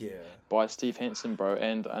by Steve Hansen, bro.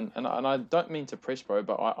 And I don't mean to press, bro,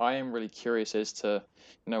 but I am really curious as to,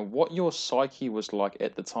 what your psyche was like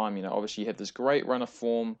at the time. Obviously you have this great run of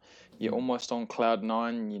form. You're almost on cloud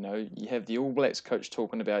nine. You have the All Blacks coach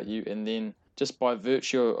talking about you, and then just by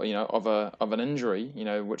virtue, of an injury,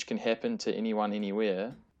 which can happen to anyone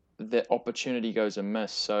anywhere, that opportunity goes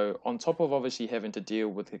amiss. So on top of obviously having to deal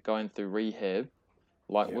with it going through rehab,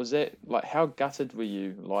 was that how gutted were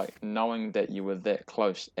you, knowing that you were that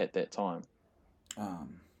close at that time?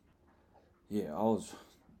 Yeah, I was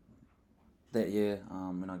that year.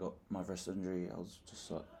 When I got my wrist injury, I was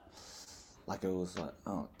just it was like,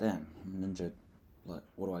 oh damn, I'm injured. Like,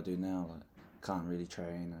 what do I do now? Like, can't really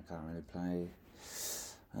train. I can't really play,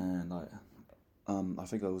 and I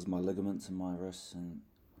think it was my ligaments in my wrists, and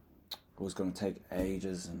it was going to take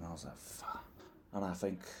ages, and I was like, fuck. And I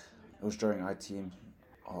think it was during ITM,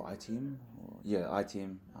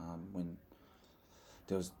 when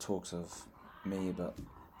there was talks of me about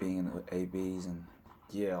being in the ABs, and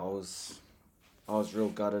I was real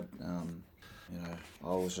gutted.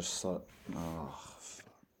 I was just like,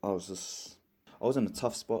 I was in a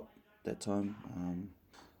tough spot that time.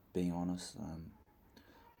 Being honest,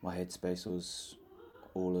 my headspace was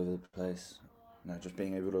all over the place. Just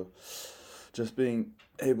being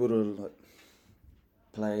able to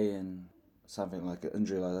play, and something like an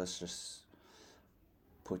injury like this just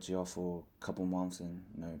puts you off for a couple months, and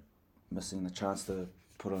missing the chance to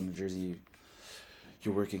put on the jersey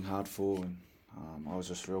you're working hard for, and I was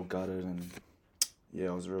just real gutted, and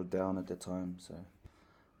I was real down at that time. So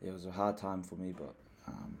it was a hard time for me, but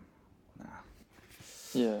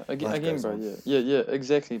Yeah, again, bro. Yeah,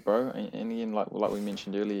 exactly, bro. And again, like we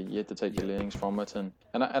mentioned earlier, you had to take your learnings from it, and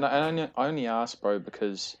I only ask, bro,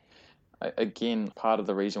 because again, part of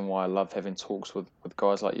the reason why I love having talks with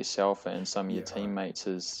guys like yourself and some of your teammates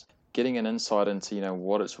is getting an insight into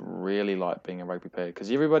what it's really like being a rugby player.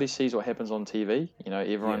 Because everybody sees what happens on TV.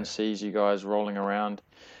 Everyone sees you guys rolling around,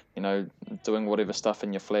 doing whatever stuff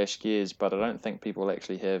in your flash gears, but I don't think people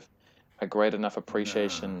actually have a great enough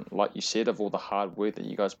appreciation, like you said, of all the hard work that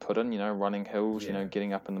you guys put in, running hills,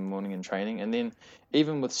 getting up in the morning and training. And then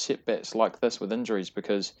even with setbacks like this, with injuries,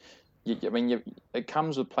 because it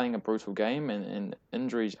comes with playing a brutal game, and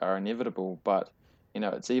injuries are inevitable, but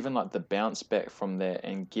it's even like the bounce back from that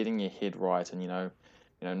and getting your head right, and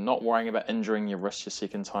not worrying about injuring your wrist your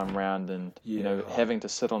second time round, and having to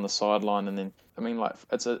sit on the sideline. And then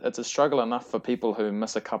it's a struggle enough for people who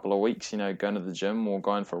miss a couple of weeks, going to the gym or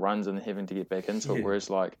going for runs and having to get back into it. Whereas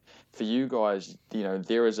for you guys,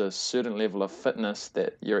 there is a certain level of fitness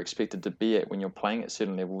that you're expected to be at when you're playing at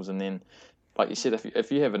certain levels. And then, like you said,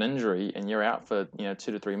 if you have an injury and you're out for 2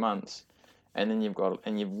 to 3 months, and then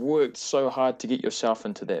you've worked so hard to get yourself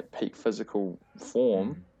into that peak physical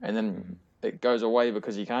form, and then it goes away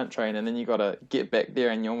because you can't train, and then you got to get back there,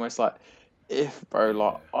 and you're almost like,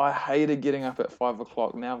 bro, I hated getting up at 5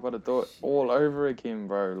 o'clock. Now I've got to do it all over again,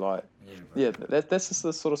 bro. That's just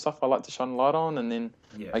the sort of stuff I like to shine light on. And then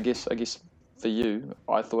I guess for you,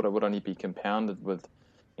 I thought it would only be compounded with,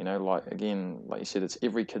 again, like you said, it's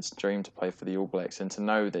every kid's dream to play for the All Blacks, and to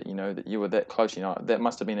know that that you were that close. That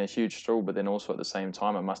must have been a huge thrill, but then also at the same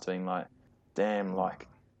time, it must have been like, damn,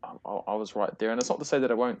 I was right there. And it's not to say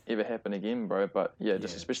that it won't ever happen again, bro, but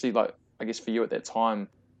just especially I guess for you at that time,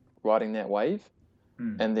 riding that wave,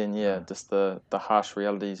 and then just the harsh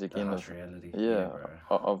realities again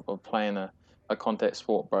of playing a contact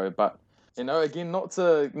sport, bro. But again, not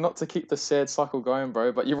to keep the sad cycle going,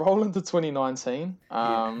 bro, but you roll into 2019,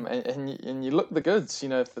 and you look the goods,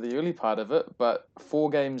 for the early part of it, but 4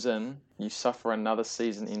 games in, you suffer another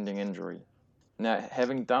season-ending injury. Now,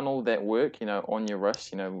 having done all that work, on your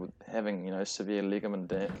wrist, with having, severe ligament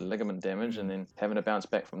damage, and then having to bounce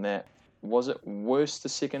back from that, was it worse the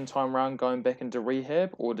second time round going back into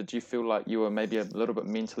rehab, or did you feel like you were maybe a little bit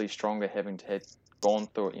mentally stronger having to have gone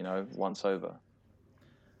through it, once over?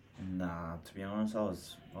 Nah, to be honest, I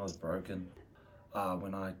was broken.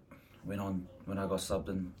 When I got subbed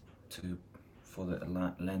in for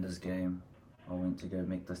the Landers game, I went to go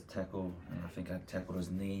make this tackle, and I think I tackled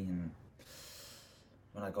his knee, and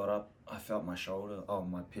when I got up, I felt my shoulder,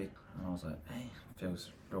 my pec, and I was like, hey, it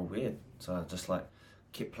feels real weird. So I just like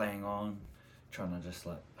kept playing on, trying to just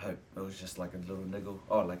like hope it was just like a little niggle,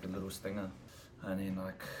 like a little stinger. And then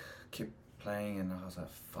like kept playing, and I was like,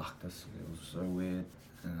 fuck this, it was so weird.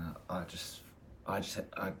 And I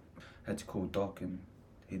had to call Doc, and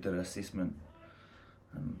he did an assessment,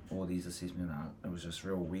 and all these assessments, it was just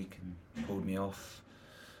real weak and pulled me off.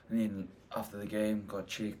 And then after the game, got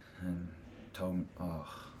checked and told me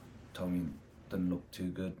it didn't look too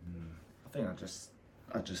good. And I think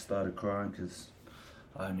I just started crying because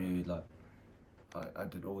I knew like I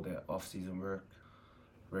did all that off-season work,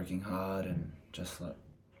 working hard, and just like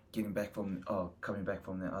coming back from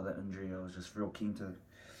that other injury. I was just real keen to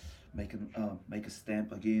make a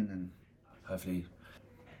stamp again and hopefully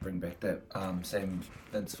bring back that same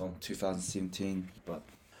Vince from 2017. But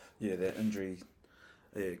yeah, that injury,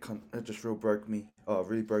 it just really broke me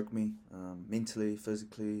mentally,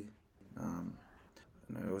 physically.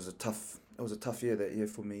 It was a tough year that year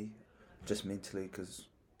for me, just mentally, because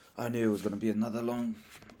I knew it was going to be another long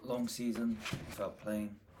season without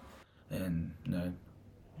playing. And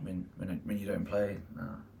when you don't play,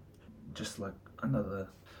 just like another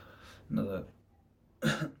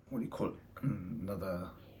what do you call it, another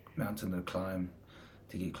mountain to climb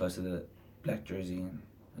to get closer to the black jersey.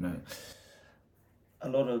 And a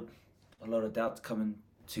lot of doubts come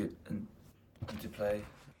into play,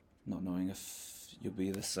 not knowing if you'll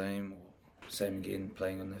be the same again,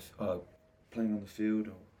 playing on the field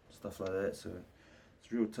or stuff like that. So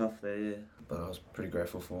it's real tough that year, but I was pretty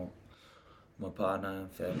grateful for my partner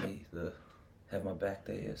and family to have my back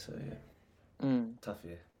that year. So yeah, tough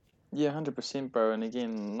year. Yeah, 100%, bro. And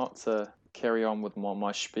again, not to carry on with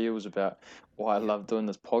my spiels about why I love doing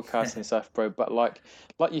this podcast and stuff, bro. But like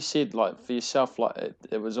you said, like for yourself, like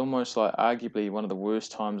it was almost like arguably one of the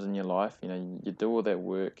worst times in your life. You know, you do all that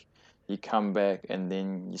work, you come back, and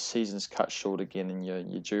then your season's cut short again, and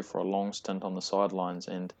you're due for a long stint on the sidelines.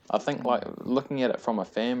 And I think like looking at it from a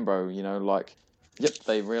fan, bro, you know, like, yep,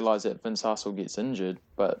 they realise that Vince Hassel gets injured,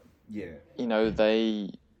 but Yeah. you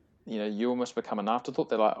know, you almost become an afterthought.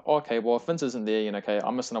 They're like, oh, okay, well, if Vince isn't there, okay,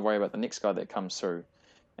 I'm just going to worry about the next guy that comes through.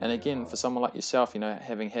 And again, for someone like yourself,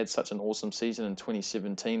 having had such an awesome season in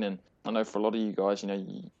 2017, and I know for a lot of you guys,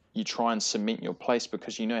 you try and cement your place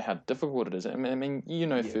because you know how difficult it is. I mean,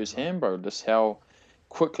 firsthand, bro, just how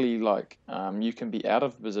quickly, like, you can be out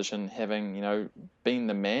of position having, been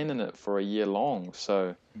the man in it for a year long.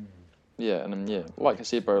 So, yeah, and like I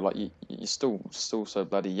said, bro, like you're still so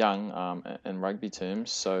bloody young, in rugby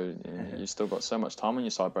terms, so you still got so much time on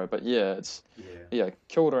your side, bro. But yeah,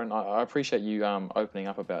 kia ora, and I appreciate you opening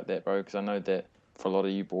up about that, bro, because I know that for a lot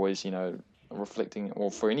of you boys, reflecting,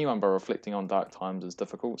 or for anyone, bro, reflecting on dark times is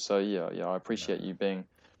difficult. So yeah, I appreciate you being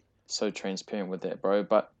so transparent with that, bro.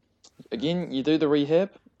 But again, you do the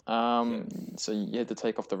rehab. So you had to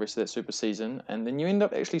take off the rest of that super season, and then you end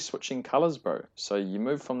up actually switching colours, bro. So you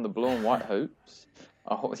moved from the blue and white hoops,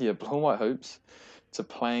 blue and white hoops, to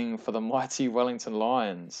playing for the mighty Wellington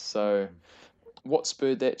Lions. So what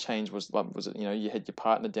spurred that change? Was it you had your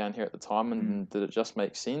partner down here at the time, and did it just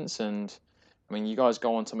make sense? And I mean, you guys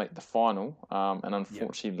go on to make the final, and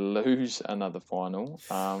unfortunately lose another final.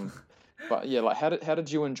 But yeah, like how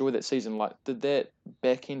did you enjoy that season? Like, did that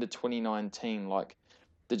back into 2019, like,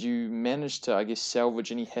 did you manage to, I guess, salvage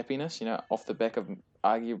any happiness, off the back of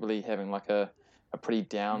arguably having like a pretty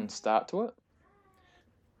down start to it?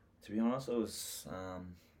 To be honest,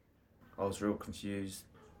 I was real confused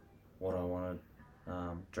what I wanted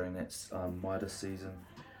during that Midas season.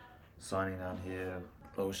 Signing down here,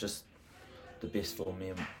 it was just the best for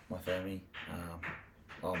me and my family.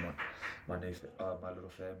 My little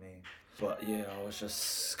family. But yeah, I was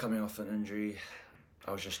just coming off an injury.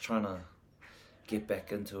 I was just trying to get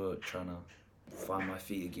back into it, trying to find my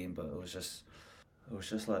feet again. But it was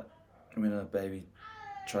just like when a baby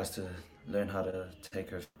tries to learn how to take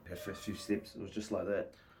her first few steps. It was just like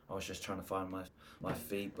that. I was just trying to find my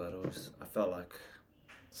feet, but I felt like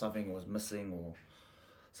something was missing, or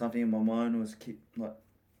something in my mind was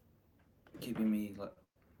keeping me like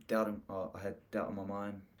doubting. I had doubt in my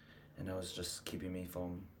mind, and it was just keeping me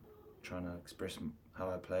from trying to express how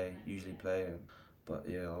I usually play. But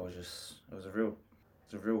yeah, it was a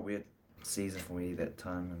real weird season for me that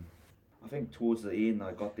time. And I think towards the end,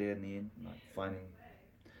 I got there in the end, like finding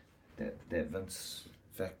that Vince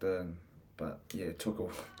factor. But yeah, it took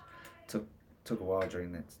a while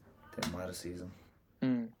during that Mitre season.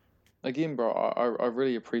 Again, bro, I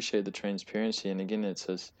really appreciate the transparency, and again,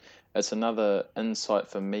 it's another insight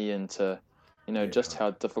for me into just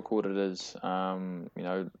how difficult it is,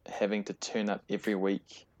 having to turn up every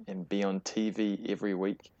week and be on TV every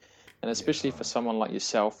week. And especially for someone like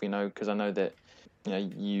yourself, because I know that,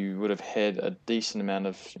 you would have had a decent amount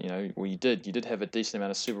of, well, you did have a decent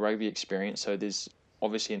amount of Super Rugby experience. So there's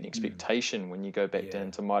obviously an expectation when you go back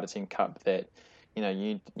down to Mitre 10 Cup that,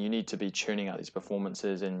 you need to be churning out these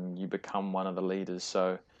performances and you become one of the leaders.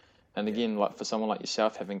 So, and again, like for someone like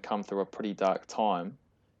yourself, having come through a pretty dark time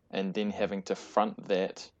and then having to front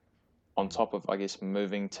that on top of, I guess,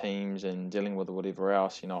 moving teams and dealing with whatever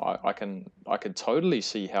else, I could totally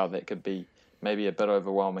see how that could be maybe a bit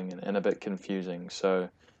overwhelming and a bit confusing. So,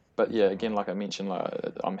 but yeah, again, like I mentioned,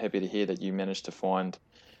 I'm happy to hear that you managed to find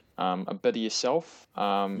a bit of yourself,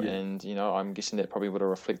 and I'm guessing that probably would have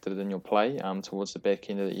reflected in your play towards the back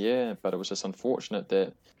end of the year. But it was just unfortunate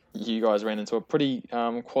that you guys ran into a pretty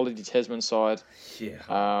quality Tasman side.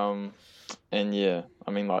 And yeah,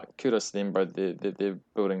 I mean, like, kudos to them, bro. They're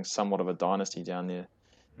building somewhat of a dynasty down there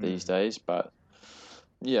these days. But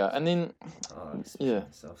yeah, and then yeah,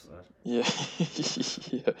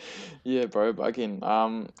 yeah, bro. But again,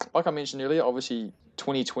 like I mentioned earlier, obviously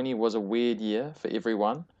 2020 was a weird year for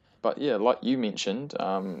everyone. But yeah, like you mentioned,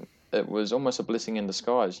 it was almost a blessing in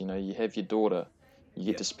disguise. You have your daughter. You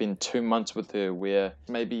get to spend 2 months with her, where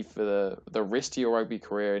maybe for the rest of your rugby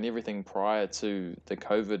career and everything prior to the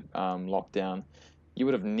COVID lockdown, you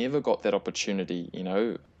would have never got that opportunity,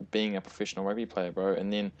 being a professional rugby player, bro.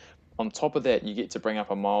 And then on top of that, you get to bring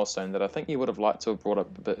up a milestone that I think you would have liked to have brought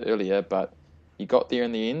up a bit earlier, but you got there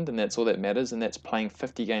in the end, and that's all that matters, and that's playing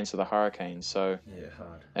 50 games for the Hurricanes. So,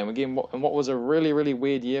 hard. and again, what was a really, really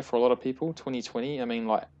weird year for a lot of people, 2020, I mean,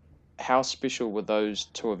 like, how special were those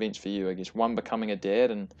two events for you? I guess one, becoming a dad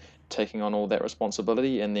and taking on all that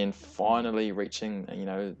responsibility, and then finally reaching,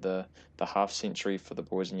 the half century for the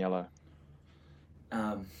boys in yellow.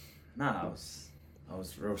 I was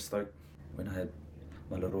real stoked when I had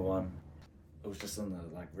my little one. It was just in the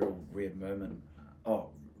real weird moment,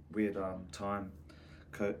 weird time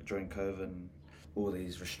during COVID and all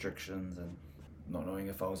these restrictions and not knowing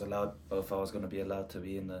if I was going to be allowed to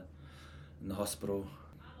be in the hospital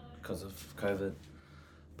because of COVID.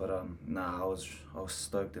 But I was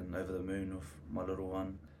stoked and over the moon with my little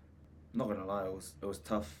one. Not gonna lie, it was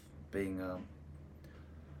tough being a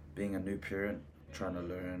new parent, trying to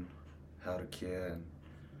learn how to care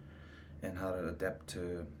and how to adapt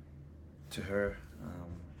to her,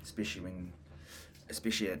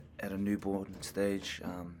 especially at a newborn stage.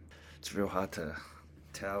 It's real hard to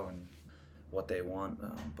tell and what they want,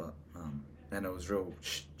 and it was real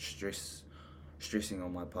stressing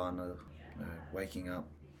on my partner, waking up,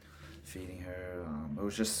 feeding her. It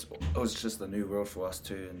was just a new world for us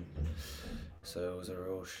too, and so it was a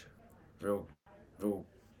real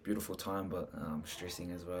beautiful time, but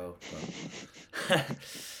stressing as well. But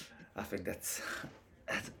I think that's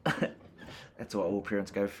what all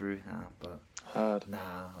parents go through. But hard.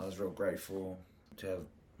 I was real grateful to have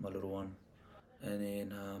my little one, and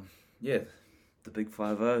then the big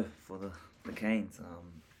 5-0 for the Canes.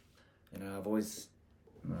 I've always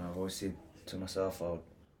said to myself, I'll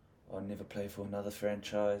never play for another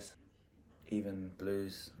franchise, even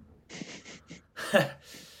Blues. I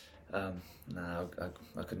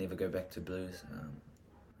could never go back to Blues.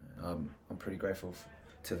 I'm pretty grateful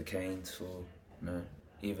to the Canes for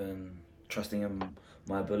even trusting in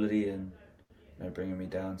my ability and bringing me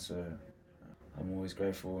down. So I'm always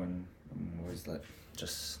grateful, and I'm always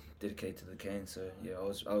just dedicated to the Canes. So yeah,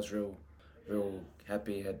 I was real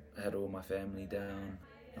happy. Had all my family down.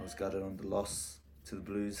 I was gutted on the loss to the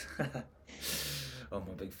Blues on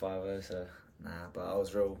my big 5-0. So but I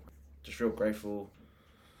was real grateful.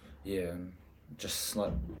 Yeah, and just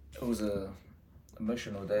it was a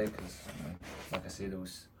emotional day because, like I said, it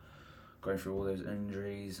was going through all those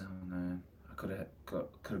injuries. I could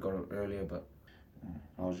have got it earlier, but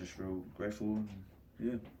I was just real grateful.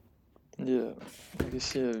 Yeah. Yeah, I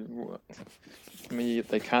guess, yeah. I mean,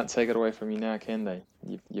 they can't take it away from you now, can they?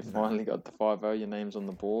 You finally got the 5-0, your name's on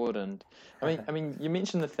the board, and I mean, you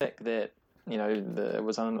mentioned the fact that it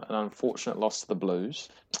was an unfortunate loss to the Blues,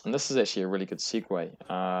 and this is actually a really good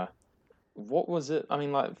segue. What was it? I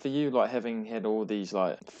mean, for you, having had all these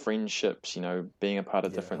friendships, being a part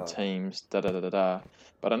of different teams, But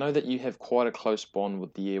I know that you have quite a close bond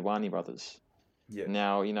with the Ioane brothers. Yeah.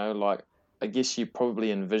 Now, I guess you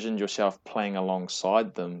probably envisioned yourself playing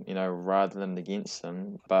alongside them, rather than against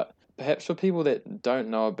them. But perhaps for people that don't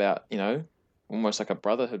know about, almost like a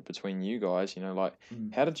brotherhood between you guys,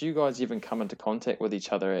 how did you guys even come into contact with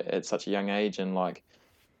each other at such a young age? And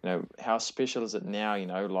how special is it now,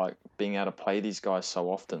 being able to play these guys so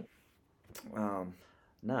often?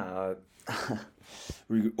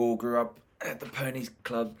 we all grew up at the Ponies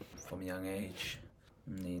Club from a young age,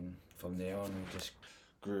 and then from there on we just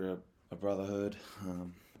grew a brotherhood,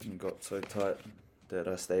 and got so tight that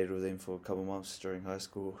I stayed with them for a couple months during high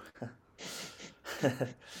school.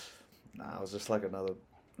 I was just like another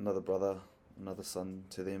brother, another son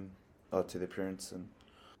to them, to their parents, and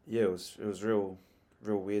yeah, it was real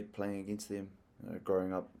weird playing against them.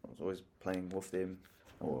 Growing up, I was always playing with them,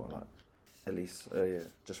 or like at least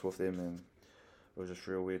just with them, and it was just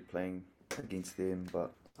real weird playing against them.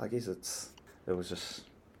 But I guess just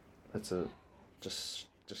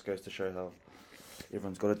goes to show how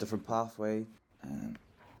everyone's got a different pathway, and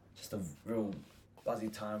just a real buzzy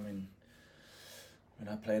time when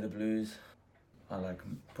I play the Blues. I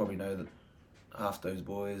probably know that half those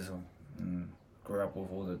boys, grew up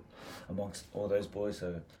with amongst all those boys.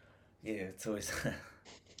 So yeah, it's always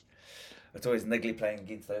it's always niggly playing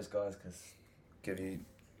against those guys because giving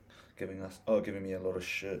me a lot of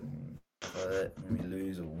shit and stuff like that when we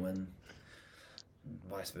lose or win, and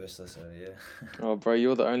vice versa. So yeah. Oh, bro,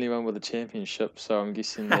 you're the only one with a championship, so I'm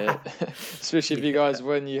guessing that, especially if you guys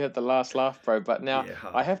win, you had the last laugh, bro. But now,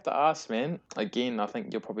 I have to ask, man, again, I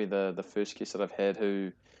think you're probably the first guest that I've had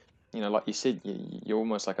who, like you said, you're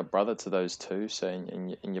almost like a brother to those two, so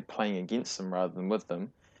and you're playing against them rather than with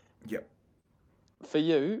them. Yep. For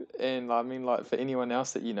you, and I mean, like for anyone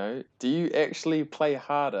else that you know, do you actually play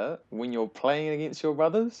harder when you're playing against your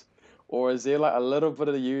brothers? Or is there like a little bit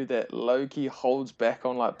of you that low-key holds back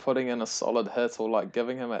on like putting in a solid hit or like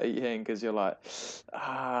giving him an eight-hand because you're like,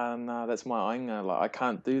 no, that's my ainga, like I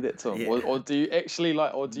can't do that to him. Yeah. Or do you actually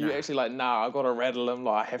like, I gotta rattle him,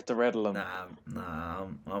 like I have to rattle him. Nah,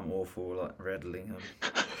 I'm awful like rattling him.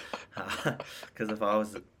 Because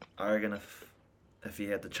I reckon if he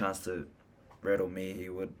had the chance to rattle me, he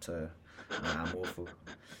would. So I'm awful.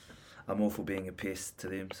 I'm awful being a pest to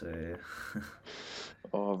them. So yeah.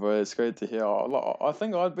 Oh, bro, it's great to hear. I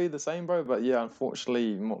think I'd be the same, bro. But yeah,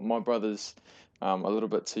 unfortunately, my brother's a little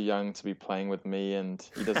bit too young to be playing with me, and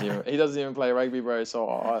he doesn't even play rugby, bro. So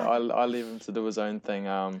I leave him to do his own thing.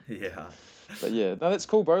 Yeah. But yeah, no, that's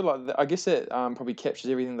cool, bro. Like, I guess that probably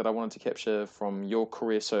captures everything that I wanted to capture from your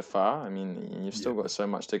career so far. I mean, you've still got so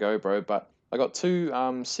much to go, bro. But I got two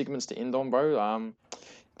segments to end on, bro.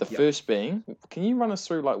 The first being, can you run us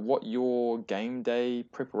through like what your game day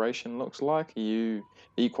preparation looks like? Are you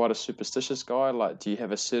quite a superstitious guy? Like, do you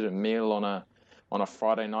have a certain meal on a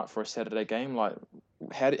Friday night for a Saturday game? Like,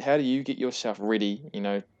 how do you get yourself ready,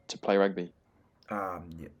 to play rugby? Yeah.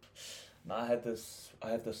 No, I have this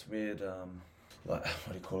weird like what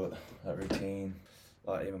do you call it? Like routine.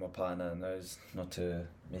 Like even my partner knows not to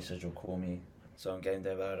message or call me. So on game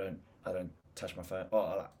day, I don't touch my phone.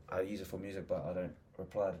 Oh, I use it for music, but I don't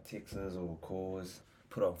reply to texts or calls.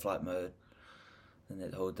 Put on flight mode, and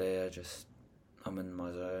that whole day I'm in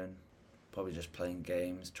my zone. Probably just playing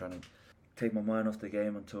games, trying to take my mind off the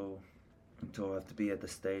game until I have to be at the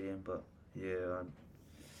stadium. But yeah,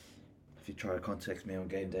 if you try to contact me on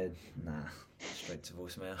game day, straight to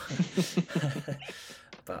voicemail.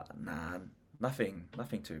 But nothing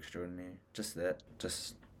too extraordinary. Just no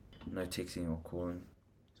texting or calling.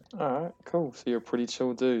 All right, cool. So you're a pretty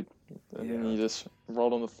chill dude. And then you just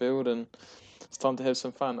roll on the field and it's time to have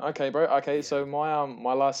some fun. Okay, bro. Okay, so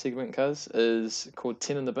my last segment, cuz, is called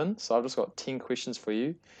 10 in the bin. So I've just got 10 questions for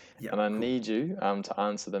you. And I need you to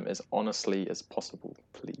answer them as honestly as possible,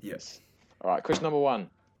 please. Yes. All right, question number 1.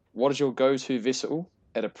 What is your go-to vessel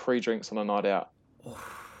at a pre-drinks on a night out?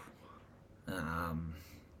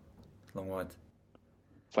 Long white.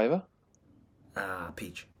 Flavour?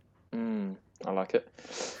 Peach. I like it.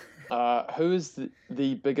 Who is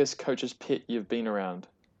the biggest coach's pet you've been around?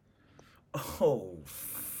 Oh,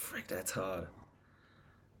 frick, that's hard.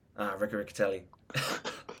 Ricky Riccatelli.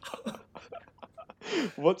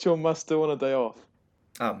 What's your must-do on a day off?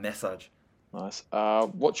 Massage. Nice.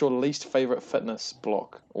 What's your least favourite fitness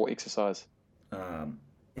block or exercise?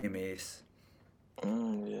 MES.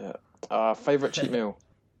 Yeah. Favourite cheat meal?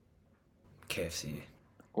 KFC.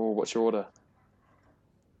 Or what's your order?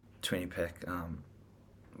 20-pack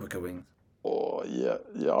wicker wings. Oh yeah.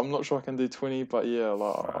 I'm not sure I can do 20, but yeah,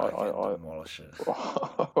 like I demolish it.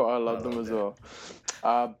 I love them as well.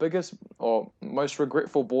 Biggest or most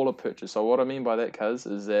regretful baller purchase. So what I mean by that, cuz,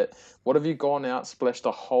 is that what have you gone out, splashed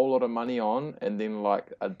a whole lot of money on, and then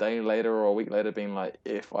like a day later or a week later being like,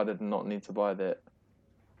 if I did not need to buy that?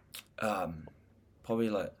 Probably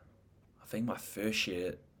like, I think my first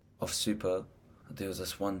year of Super, there was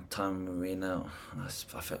this one time we went out,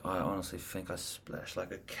 I honestly think I splashed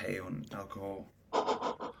like a K on alcohol.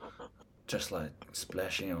 Just like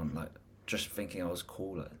splashing on, like, just thinking I was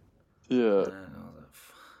cool. Like, yeah.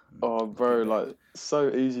 Oh, bro, like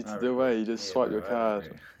so easy to do. You just swipe your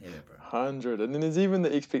card. Yeah, bro. 100, and then there's even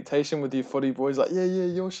the expectation with your footy boys, like yeah,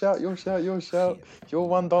 your shout, your $1.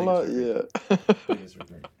 Yeah. Biggest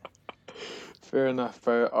regret. Fair enough,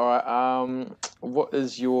 bro. All right. What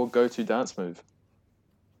is your go-to dance move?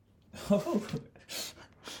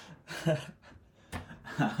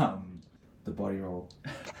 The body roll.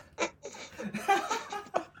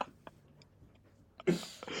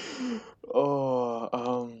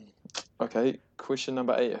 Okay. Question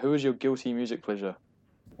number 8. Who is your guilty music pleasure?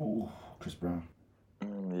 Oh, Chris Brown.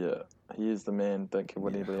 Yeah, he is the man. Don't care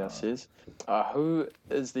what anybody else says. Who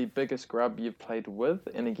is the biggest grub you've played with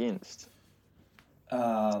and against?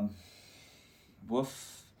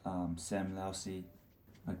 With Sam Lousy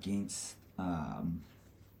against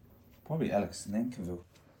probably Alex Nankerville.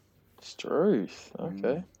 Struth.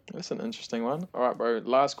 Okay. That's an interesting one. All right, bro.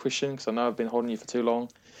 Last question, because I know I've been holding you for too long.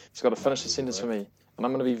 Just got to finish the sentence for me. And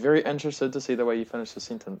I'm going to be very interested to see the way you finish the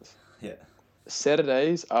sentence. Yeah.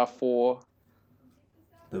 Saturdays are for...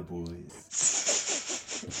 The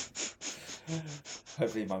boys.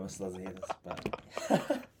 Hopefully my miss doesn't hear this, but...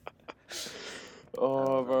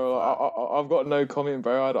 Oh, bro, I've got no comment,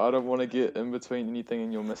 bro. I don't want to get in between anything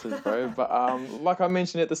and your misses, bro. But like I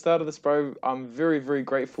mentioned at the start of this, bro, I'm very, very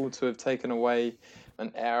grateful to have taken away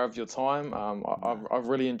an hour of your time. I've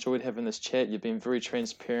really enjoyed having this chat. You've been very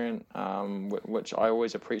transparent, which I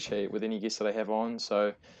always appreciate with any guest that I have on.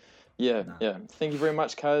 So, yeah. Thank you very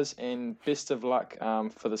much, Cuz, and best of luck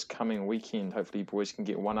for this coming weekend. Hopefully, you boys can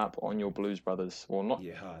get one up on your Blues Brothers. Well, not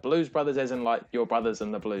Blues Brothers as in like your brothers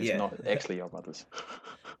in the Blues, not actually your brothers.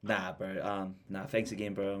 Nah, bro. Thanks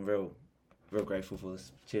again, bro. I'm real grateful for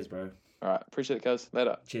this. Cheers, bro. All right, appreciate it, Cuz.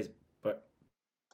 Later. Cheers.